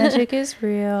real. Magic is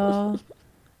real.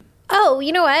 Oh,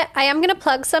 you know what? I am going to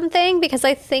plug something because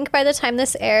I think by the time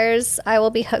this airs, I will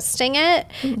be hosting it.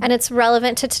 And it's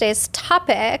relevant to today's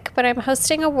topic. But I'm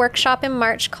hosting a workshop in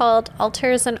March called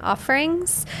Altars and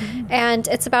Offerings. And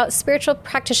it's about spiritual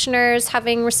practitioners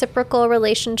having reciprocal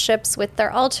relationships with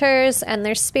their altars and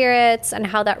their spirits and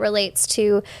how that relates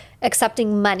to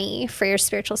accepting money for your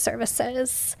spiritual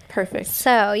services. Perfect.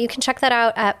 So you can check that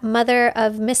out at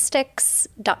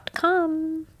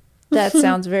motherofmystics.com. That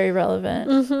sounds very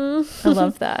relevant. I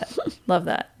love that. Love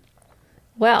that.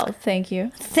 Well, thank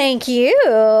you. Thank you.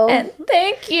 And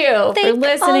thank you for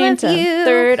listening to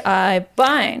Third Eye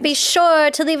Bind. Be sure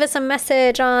to leave us a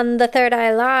message on the Third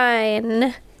Eye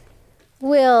line.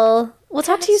 We'll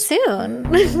talk to you soon.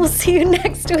 We'll see you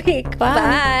next week.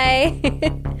 Bye.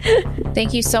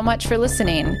 Thank you so much for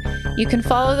listening. You can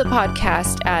follow the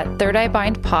podcast at Third Eye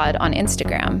Bind Pod on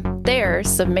Instagram. There,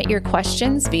 submit your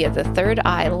questions via the Third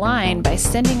Eye line by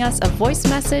sending us a voice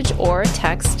message or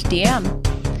text DM.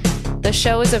 The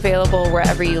show is available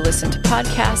wherever you listen to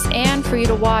podcasts and for you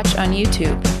to watch on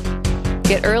YouTube.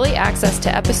 Get early access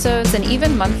to episodes and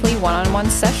even monthly one-on-one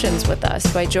sessions with us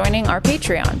by joining our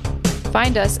Patreon.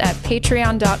 Find us at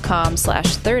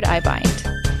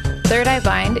patreon.com/thirdeyebind. Third Eye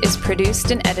Bind is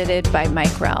produced and edited by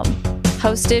Mike Realm.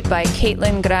 Hosted by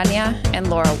Caitlin Grania and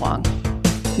Laura Wong.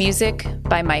 Music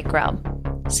by Mike Realm.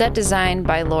 Set design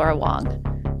by Laura Wong.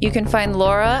 You can find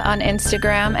Laura on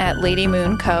Instagram at Lady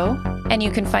Moon Co. And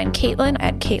you can find Caitlin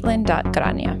at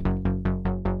caitlin.grania.